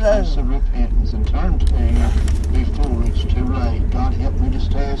find a space of repentance and turn to you before it's too late. God, help me to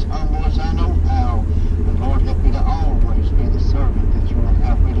stay as humble as I know how. And Lord, help me to always be the servant that you will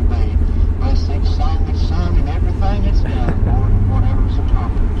have me to be. Bless each song that's sung and everything that's done, Lord, whatever's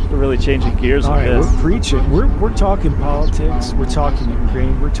accomplished. We're really changing gears All with right, this. we're preaching. We're talking politics. We're talking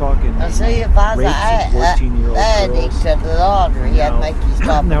Ukraine. We're talking I see if I was rapes of 14-year-old addict to the laundry, I'd make you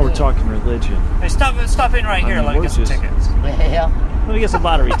stop. Now we're talking religion. Hey, stop in right here. Let me get some tickets. Well, let me get some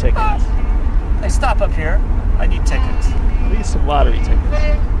lottery tickets. Hey, stop up here. I need tickets. Let me get some lottery tickets. Here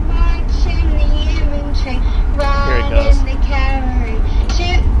it goes.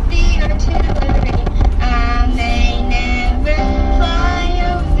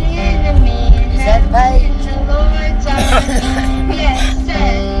 Is that page? Yes, sir.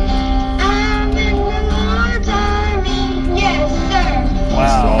 I'm in the Lord's army. Yes, sir.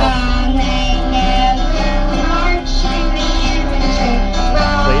 Wow.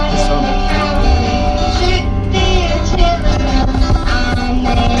 Played the song. Shoot the artillery. I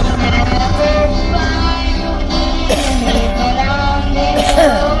may never fly away, but I'm in the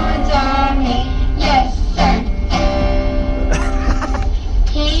Lord's army. Yes, sir.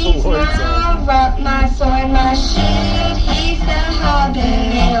 He's my rock, my sword, my shield. He's the heart and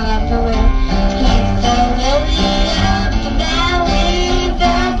nail of the will. He's the lily of the valley,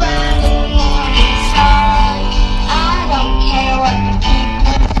 the bright and morning star. I don't care what the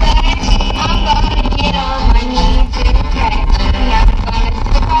people say. I'm gonna get on my knees and pray. And I'm gonna sit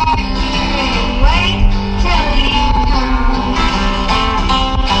right here and wait till you come.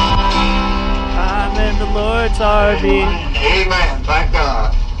 I'm in the Lord's army. Amen. Thank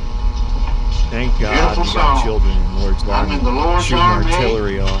God. Thank God Beautiful we got song. children in the Lord's I'm army in the Lord's shooting army.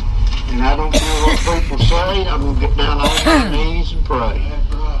 artillery off. And I don't care what people say. I'm going to get down on my knees and pray.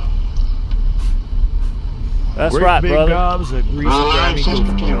 That's Great right, big brother. gobs of greasy Brother and grimy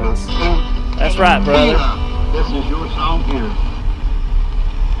Sister Kimberly. That's right, brother. This is your song here.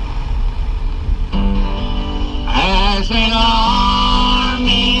 As an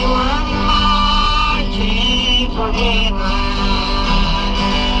army we're marching for heaven.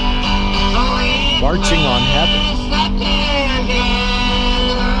 Marching on heaven.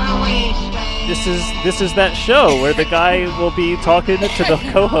 This is that show where the guy will be talking to the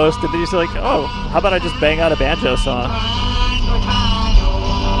co-host, and then he's like, "Oh, how about I just bang out a banjo song?"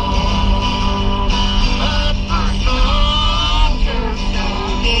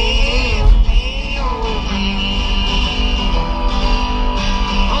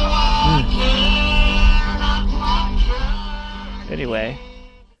 Anyway,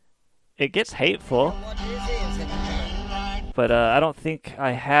 it gets hateful. But I don't think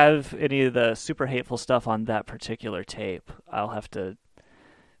I have any of the super hateful stuff on that particular tape. I'll have to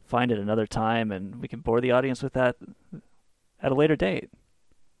find it another time, and we can bore the audience with that at a later date.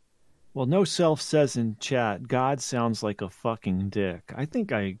 Well, No Self says in chat, God sounds like a fucking dick. I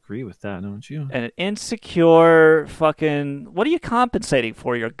think I agree with that, don't you? And an insecure fucking... What are you compensating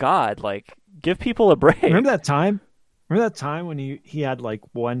for? Your God. Like, give people a break. Remember that time? Remember that time when he had like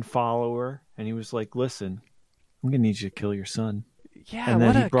one follower, and he was like, listen, I'm going to need you to kill your son. Yeah, and then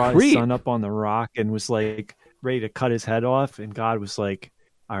what he a brought creep. his son up on the rock and was like, ready to cut his head off, and God was like,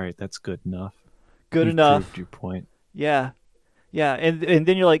 "All right, that's good enough. Good You've enough. Proved your point." Yeah, yeah, and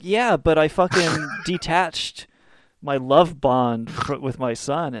then you're like, yeah, but I fucking detached my love bond with my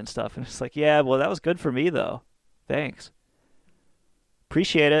son and stuff, and it's like, yeah, well, that was good for me though. Thanks.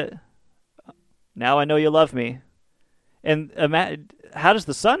 Appreciate it. Now I know you love me. And how does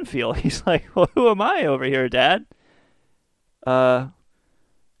the son feel? He's like, well, who am I over here, Dad? God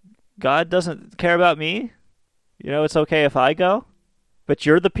doesn't care about me? You know, it's okay if I go? But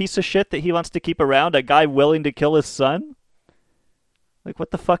you're the piece of shit that he wants to keep around, a guy willing to kill his son? Like, what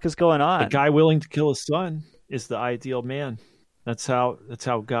the fuck is going on? A guy willing to kill his son is the ideal man. That's how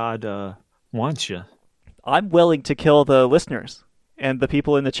God wants you. I'm willing to kill the listeners and the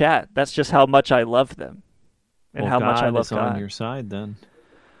people in the chat. That's just how much I love them. And how much I love God. On your side, then.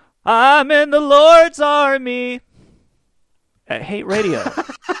 I'm in the Lord's army. At Hate Radio.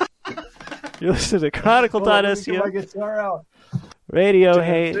 You listen to Chronicle.su. Get my guitar out. Radio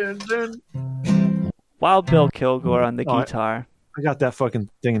Hate. Wild Bill Kilgoar on the guitar. I got that fucking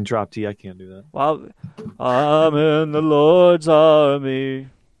thing in drop D. I can't do that. I'm in the Lord's army.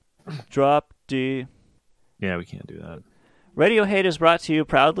 Drop D. Yeah, we can't do that. Radio Hate is brought to you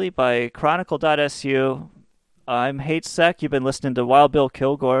proudly by Chronicle.su. I'm hatesec. You've been listening to Wild Bill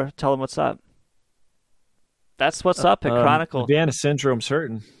Kilgoar. Tell him what's up. That's what's up at Chronicle. Havana Syndrome's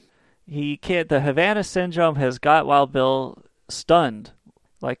hurting. He can't. The Havana Syndrome has got Wild Bill stunned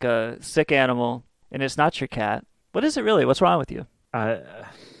like a sick animal, and it's not your cat. What is it really? What's wrong with you? I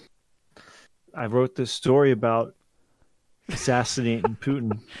wrote this story about assassinating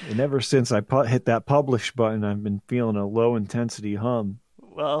Putin, and ever since I hit that publish button, I've been feeling a low intensity hum.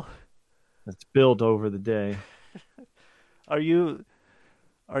 Well, that's built over the day. Are you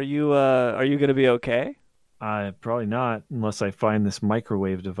going to be okay? Probably not, unless I find this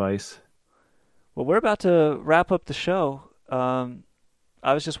microwave device. Well, we're about to wrap up the show.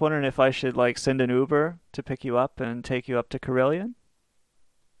 I was just wondering if I should send an Uber to pick you up and take you up to Carillion.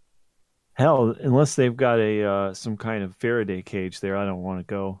 Hell, unless they've got a some kind of Faraday cage there, I don't want to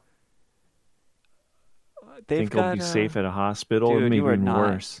go. Think I'll be safe at a hospital, dude, or maybe even not.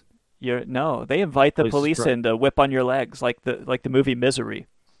 worse. No, they invite the police in to whip on your legs, like the movie Misery.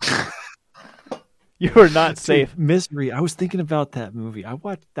 You are not safe. Dude, Misery. I was thinking about that movie.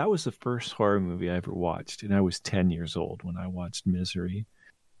 That was the first horror movie I ever watched, and I was 10 years old when I watched Misery.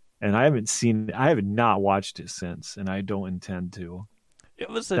 And I have not watched it since, and I don't intend to. It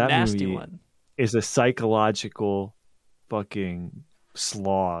was a nasty one. Is a psychological fucking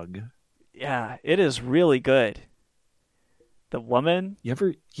slog. Yeah, it is really good. The woman,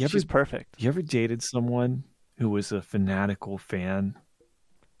 she's perfect. You ever dated someone who was a fanatical fan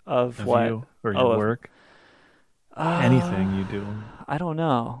of what? You or your work? Anything you do. I don't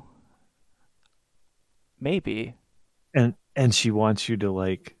know. Maybe. And she wants you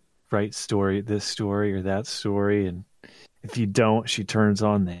to write this story or that story, and if you don't, she turns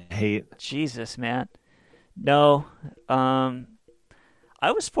on the hate. Jesus, man. No.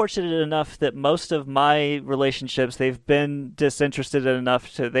 I was fortunate enough that most of my relationships, they've been disinterested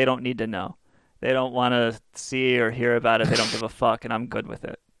enough to they don't need to know. They don't want to see or hear about it. They don't give a fuck, and I'm good with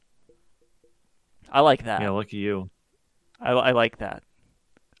it. I like that. Yeah, lucky you. I like that.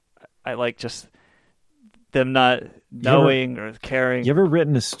 I like just them not knowing or caring. You ever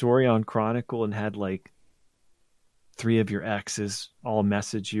written a story on Chronicle and had 3 of your exes all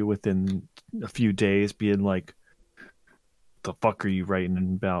message you within a few days being like, the fuck are you writing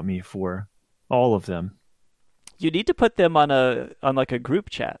about me for? All of them. You need to put them on a group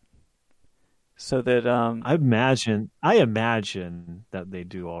chat so that I imagine that they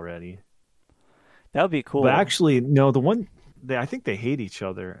do already. That would be cool. But actually, no, I think they hate each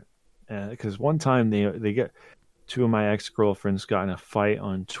other because one time they get 2 of my ex-girlfriends got in a fight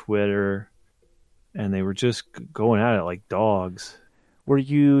on Twitter, and they were just going at it like dogs. Were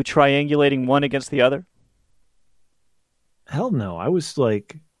you triangulating one against the other? Hell no. I was the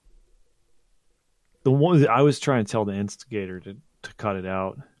one I was trying to tell the instigator to cut it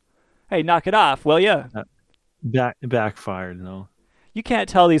out. Hey, knock it off, will ya? Backfired, no. You can't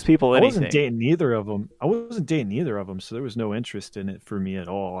tell these people anything. I wasn't dating either of them, so there was no interest in it for me at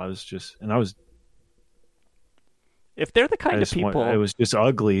all. If they're the kind of people... it was just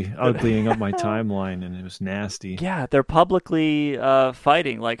uglying up my timeline, and it was nasty. Yeah, they're publicly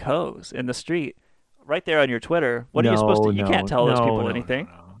fighting like hoes in the street. Right there on your Twitter. What are you supposed to... You can't tell those people anything.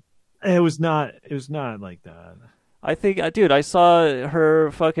 No. It was not like that. I think, dude, I saw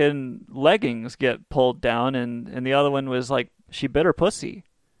her fucking leggings get pulled down, and the other one was she bit her pussy.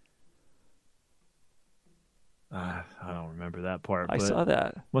 I don't remember that part. I saw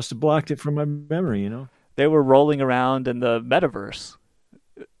that. Must have blocked it from my memory, They were rolling around in the metaverse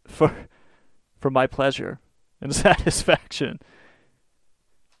for my pleasure and satisfaction.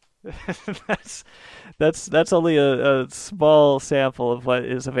 that's only a small sample of what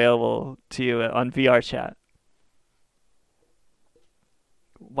is available to you on VR chat.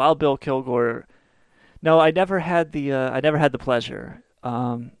 Wild Bill Kilgoar. No, I never had the pleasure.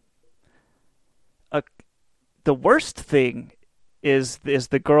 The worst thing is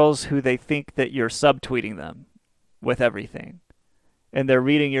the girls who they think that you're subtweeting them with everything, and they're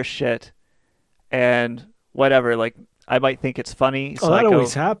reading your shit and whatever. Like, I might think it's funny. So that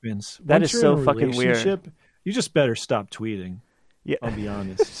always happens. That Once is you're so in a fucking weird. relationship, you just better stop tweeting. Yeah, I'll be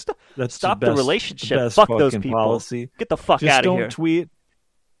honest. That's stop the relationship. best Fuck those fucking people. Policy. Get the fuck just out of don't here. Tweet.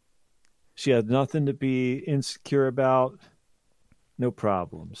 She had nothing to be insecure about. No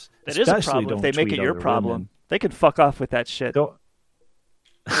problems. That is a problem. If they make it your problem, they can fuck off with that shit.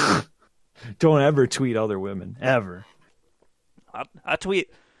 Don't ever tweet other women ever. I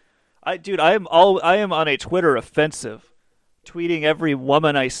tweet. I am on a Twitter offensive, tweeting every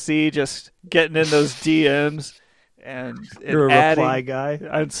woman I see, just getting in those DMs and You're a adding, reply guy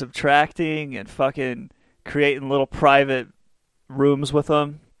and subtracting and fucking creating little private rooms with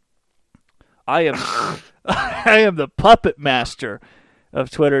them. I am the puppet master of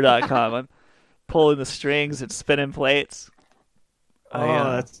Twitter.com. I'm pulling the strings and spinning plates.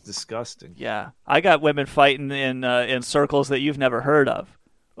 That's disgusting. Yeah, I got women fighting in circles that you've never heard of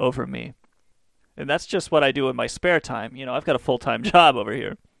over me, and that's just what I do in my spare time. You know, I've got a full-time job over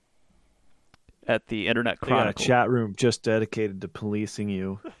here at the Internet Chronicle. They got a chat room just dedicated to policing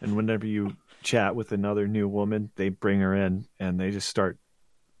you, and whenever you chat with another new woman, they bring her in and they just start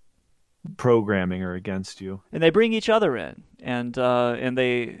programming her against you. And they bring each other in, and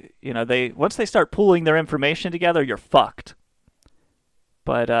they once they start pooling their information together, you're fucked.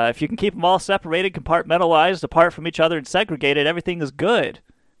 But if you can keep them all separated, compartmentalized, apart from each other, and segregated, everything is good.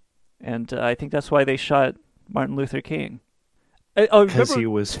 And I think that's why they shot Martin Luther King. Because he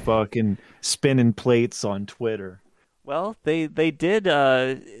was fucking spinning plates on Twitter. Well, they did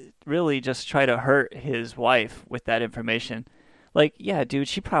really just try to hurt his wife with that information. Like, yeah, dude,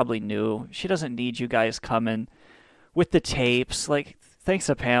 she probably knew. She doesn't need you guys coming with the tapes. Like, thanks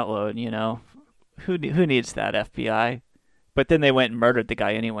a pantload, you know. Who needs that, FBI? But then they went and murdered the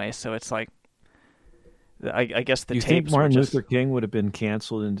guy anyway, so it's like, I guess the you tapes think Martin were just... Luther King would have been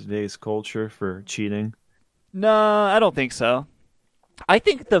canceled in today's culture for cheating? No, I don't think so. I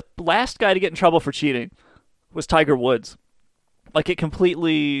think the last guy to get in trouble for cheating was Tiger Woods. Like, it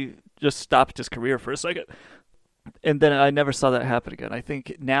completely just stopped his career for a second. And then I never saw that happen again. I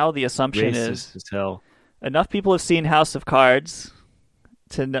think now the assumption Racist as hell. Enough people have seen House of Cards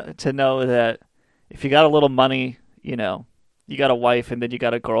to know that if you got a little money, you know, you got a wife and then you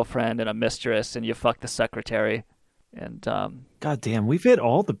got a girlfriend and a mistress and you fuck the secretary. And God damn, we've hit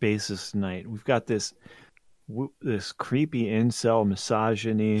all the bases tonight. We've got this creepy incel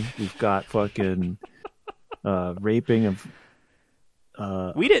misogyny. We've got fucking raping of.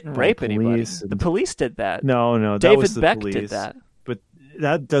 We didn't rape anybody. The police did that. No, that David was the Beck police. did that. But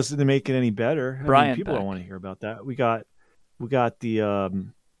that doesn't make it any better. Brian people Beck. don't want to hear about that. We got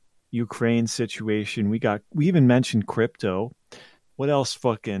the Ukraine situation. We even mentioned crypto. What else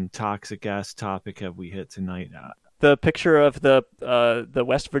fucking toxic ass topic have we hit tonight? The picture of the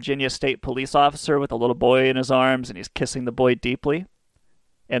West Virginia State Police officer with a little boy in his arms, and he's kissing the boy deeply,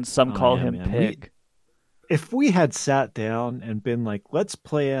 and some call him Pig. If we had sat down and been like, let's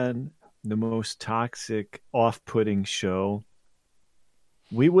plan the most toxic, off-putting show,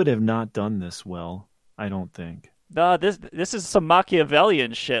 we would have not done this well, I don't think. No, this is some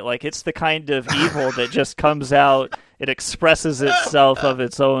Machiavellian shit. Like, it's the kind of evil that just comes out, it expresses itself of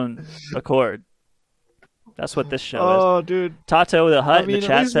its own accord. That's what this show is. Oh, dude. Tato the Hut in the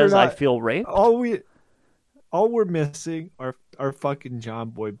chat says, I feel raped. All we're missing are fucking John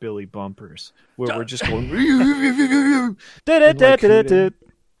Boy Billy bumpers, where we're just going.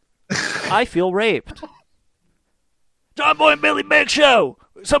 I feel raped. John Boy and Billy Big Show.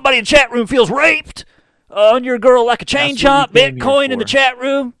 Somebody in the chat room feels raped. On your girl like a chain chomp. Bitcoin in the chat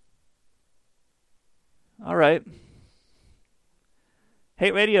room. All right.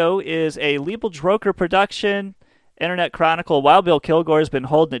 Hate Radio is a Liebel Droker production. Internet Chronicle. Wild Bill Kilgoar has been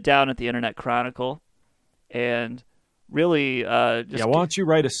holding it down at the Internet Chronicle. And really, why don't you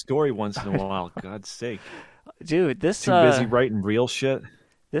write a story once in a while? God's sake, dude, this too busy writing real shit.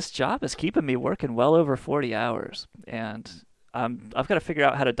 This job is keeping me working well over 40 hours, and I've got to figure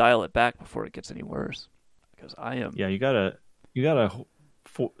out how to dial it back before it gets any worse. Because I am. Yeah, you gotta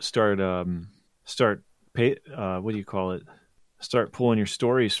start pay. What do you call it? Start pulling your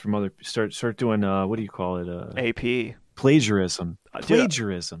stories from other. Start doing what do you call it? AP. Plagiarism. Dude,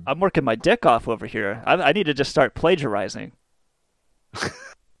 Plagiarism. I'm working my dick off over here. I need to just start plagiarizing.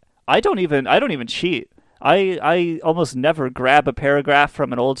 I don't even cheat. I almost never grab a paragraph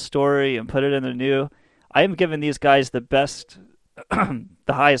from an old story and put it in the new. I am giving these guys the best, the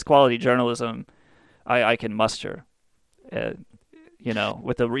highest quality journalism I can muster.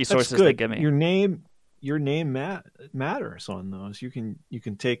 With the resources they give me. Your name matters on those. You can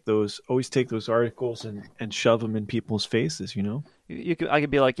always take those articles and shove them in people's faces. I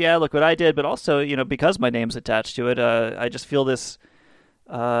could be like, yeah, look what I did, but also because my name's attached to it, I just feel this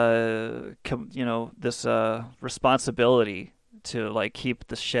this responsibility to like keep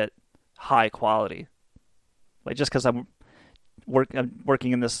the shit high quality. Like just because I'm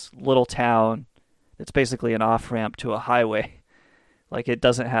working in this little town, it's basically an off ramp to a highway. Like it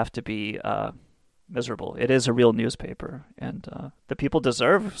doesn't have to be miserable. It is a real newspaper, and the people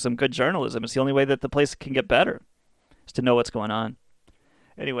deserve some good journalism. It's the only way that the place can get better, is to know what's going on.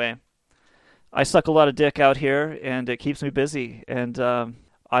 Anyway, I suck a lot of dick out here, and it keeps me busy, and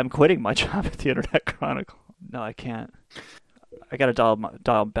I'm quitting my job at the Internet Chronicle. No, I can't. I got to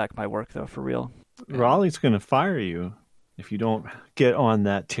dial back my work, though, for real. Raleigh's going to fire you if you don't get on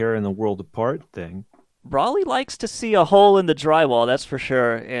that tearing the world apart thing. Raleigh likes to see a hole in the drywall, that's for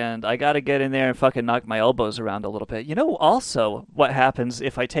sure, and I got to get in there and fucking knock my elbows around a little bit. Also, what happens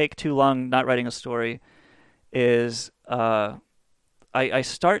if I take too long not writing a story is I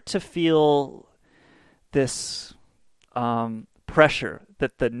start to feel this pressure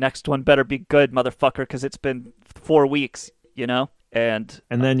that the next one better be good, motherfucker, because it's been 4 weeks, And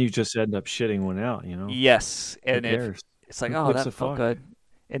then you just end up shitting one out, Yes, and it's like, oh, that felt good.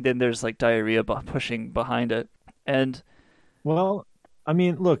 And then there's like diarrhea pushing behind it. And well, I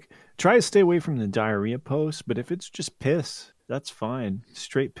mean, look, try to stay away from the diarrhea posts, but if it's just piss, that's fine.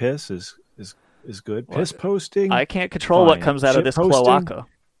 Straight piss is good. Well, piss posting, I can't control what comes out of this cloaca.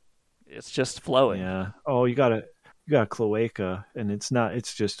 It's just flowing. Yeah. Oh, you got a cloaca, and it's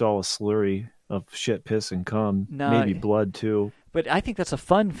just all a slurry of shit, piss, and cum. No, maybe blood too. But I think that's a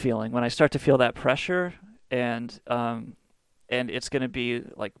fun feeling when I start to feel that pressure, and it's going to be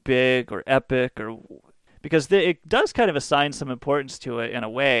like big or epic, or because it does kind of assign some importance to it in a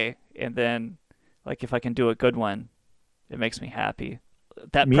way. And then, like, if I can do a good one, it makes me happy.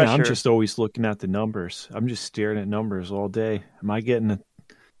 That pressure. I'm just always looking at the numbers. I'm just staring at numbers all day. Am I getting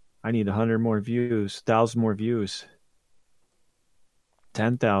I need 100 more views, 1,000 more views,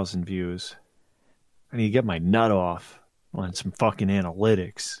 10,000 views. I need to get my nut off on some fucking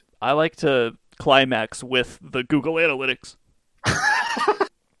analytics. I like to climax with the Google Analytics.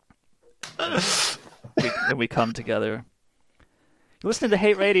 And we come together. You listen to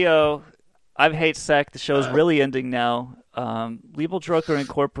Hate Radio. I'm hatesec. The show's really ending now. Legal Droker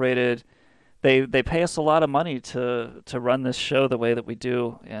Incorporated. They pay us a lot of money to run this show the way that we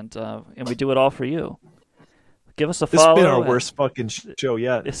do, and we do it all for you. Give us a follow. This has been our worst fucking show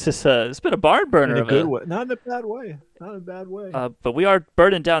yet. It's been a barn burner. In a good way. Not in a bad way. Not in a bad way. But we are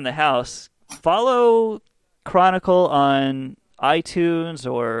burning down the house. Follow Chronicle on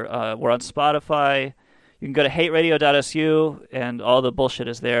iTunes, or we're on Spotify. You can go to hateradio.su, and all the bullshit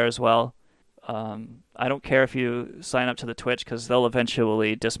is there as well. I don't care if you sign up to the Twitch, because they'll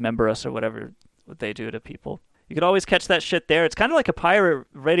eventually dismember us or whatever they do to people. You could always catch that shit there. It's kind of like a pirate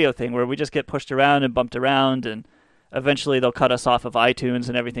radio thing where we just get pushed around and bumped around, and eventually they'll cut us off of iTunes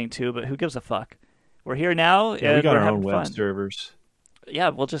and everything too, but who gives a fuck? We're here now, and we got we're our having own web fun. servers.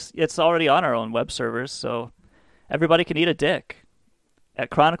 Yeah, it's already on our own web servers, so everybody can eat a dick at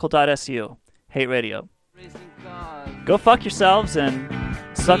chronicle.su. Hate Radio. Go fuck yourselves and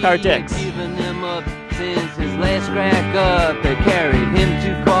suck our dicks. Given him up since his last crack up, they carried him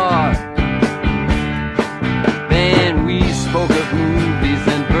too far. Then we spoke of movies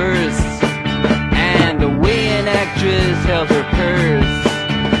and verse, and the way an actress held her purse,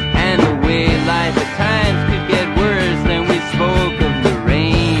 and the way life at times could get worse. Then we spoke of the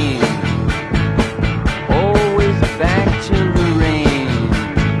rain, always back to the rain.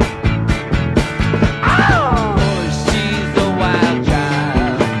 Oh, she's a wild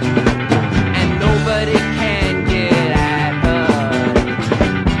child, and nobody can get at her.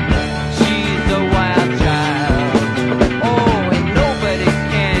 She's a wild child, oh, and nobody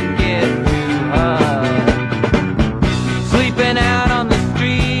can get to her. Sleeping out on the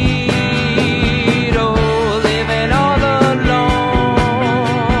street, oh, living all alone,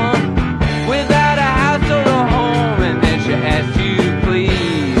 without a house or a home, and then she asks you,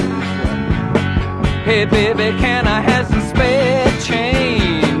 please, hey baby, can I have some spare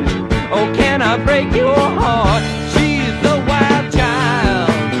change? Oh, can I break your heart? She's the wild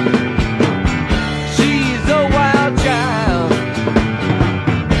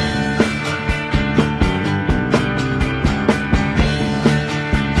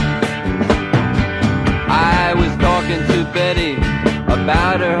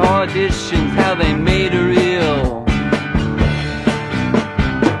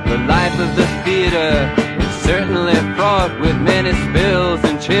life of the theater is certainly fraught with many spills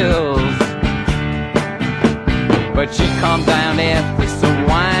and chills. But she calmed down after some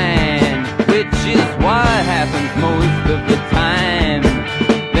wine, which is what happens most of the time.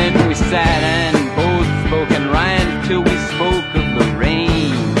 Then we sat and both spoke in rhyme till we spoke of the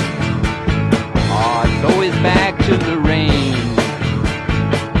rain. Oh, it's always back to the rain.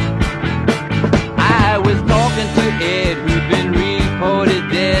 I was talking to Ed, who'd been reported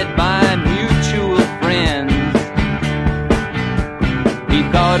dead by mutual friends. He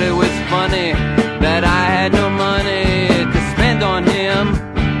thought it was funny that I had no money to spend on him.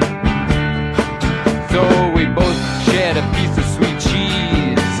 So we both shared a piece of sweet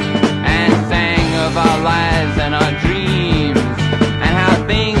cheese and sang of our lives and our dreams and how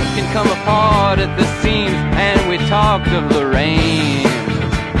things can come apart at the seams. And we talked of the rain,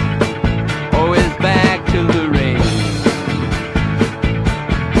 always back to the rain.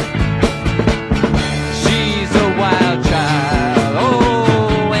 She's a wild child,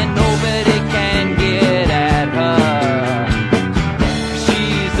 oh, and nobody can get at her.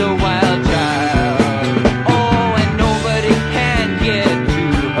 She's a wild child, oh, and nobody can get to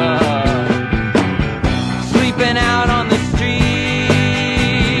her. Sleeping out on the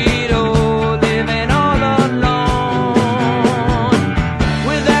street, oh, living all alone,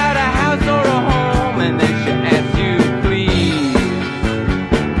 without a house or a home, and then she asks you, please,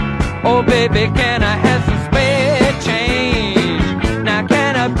 oh, baby, can I have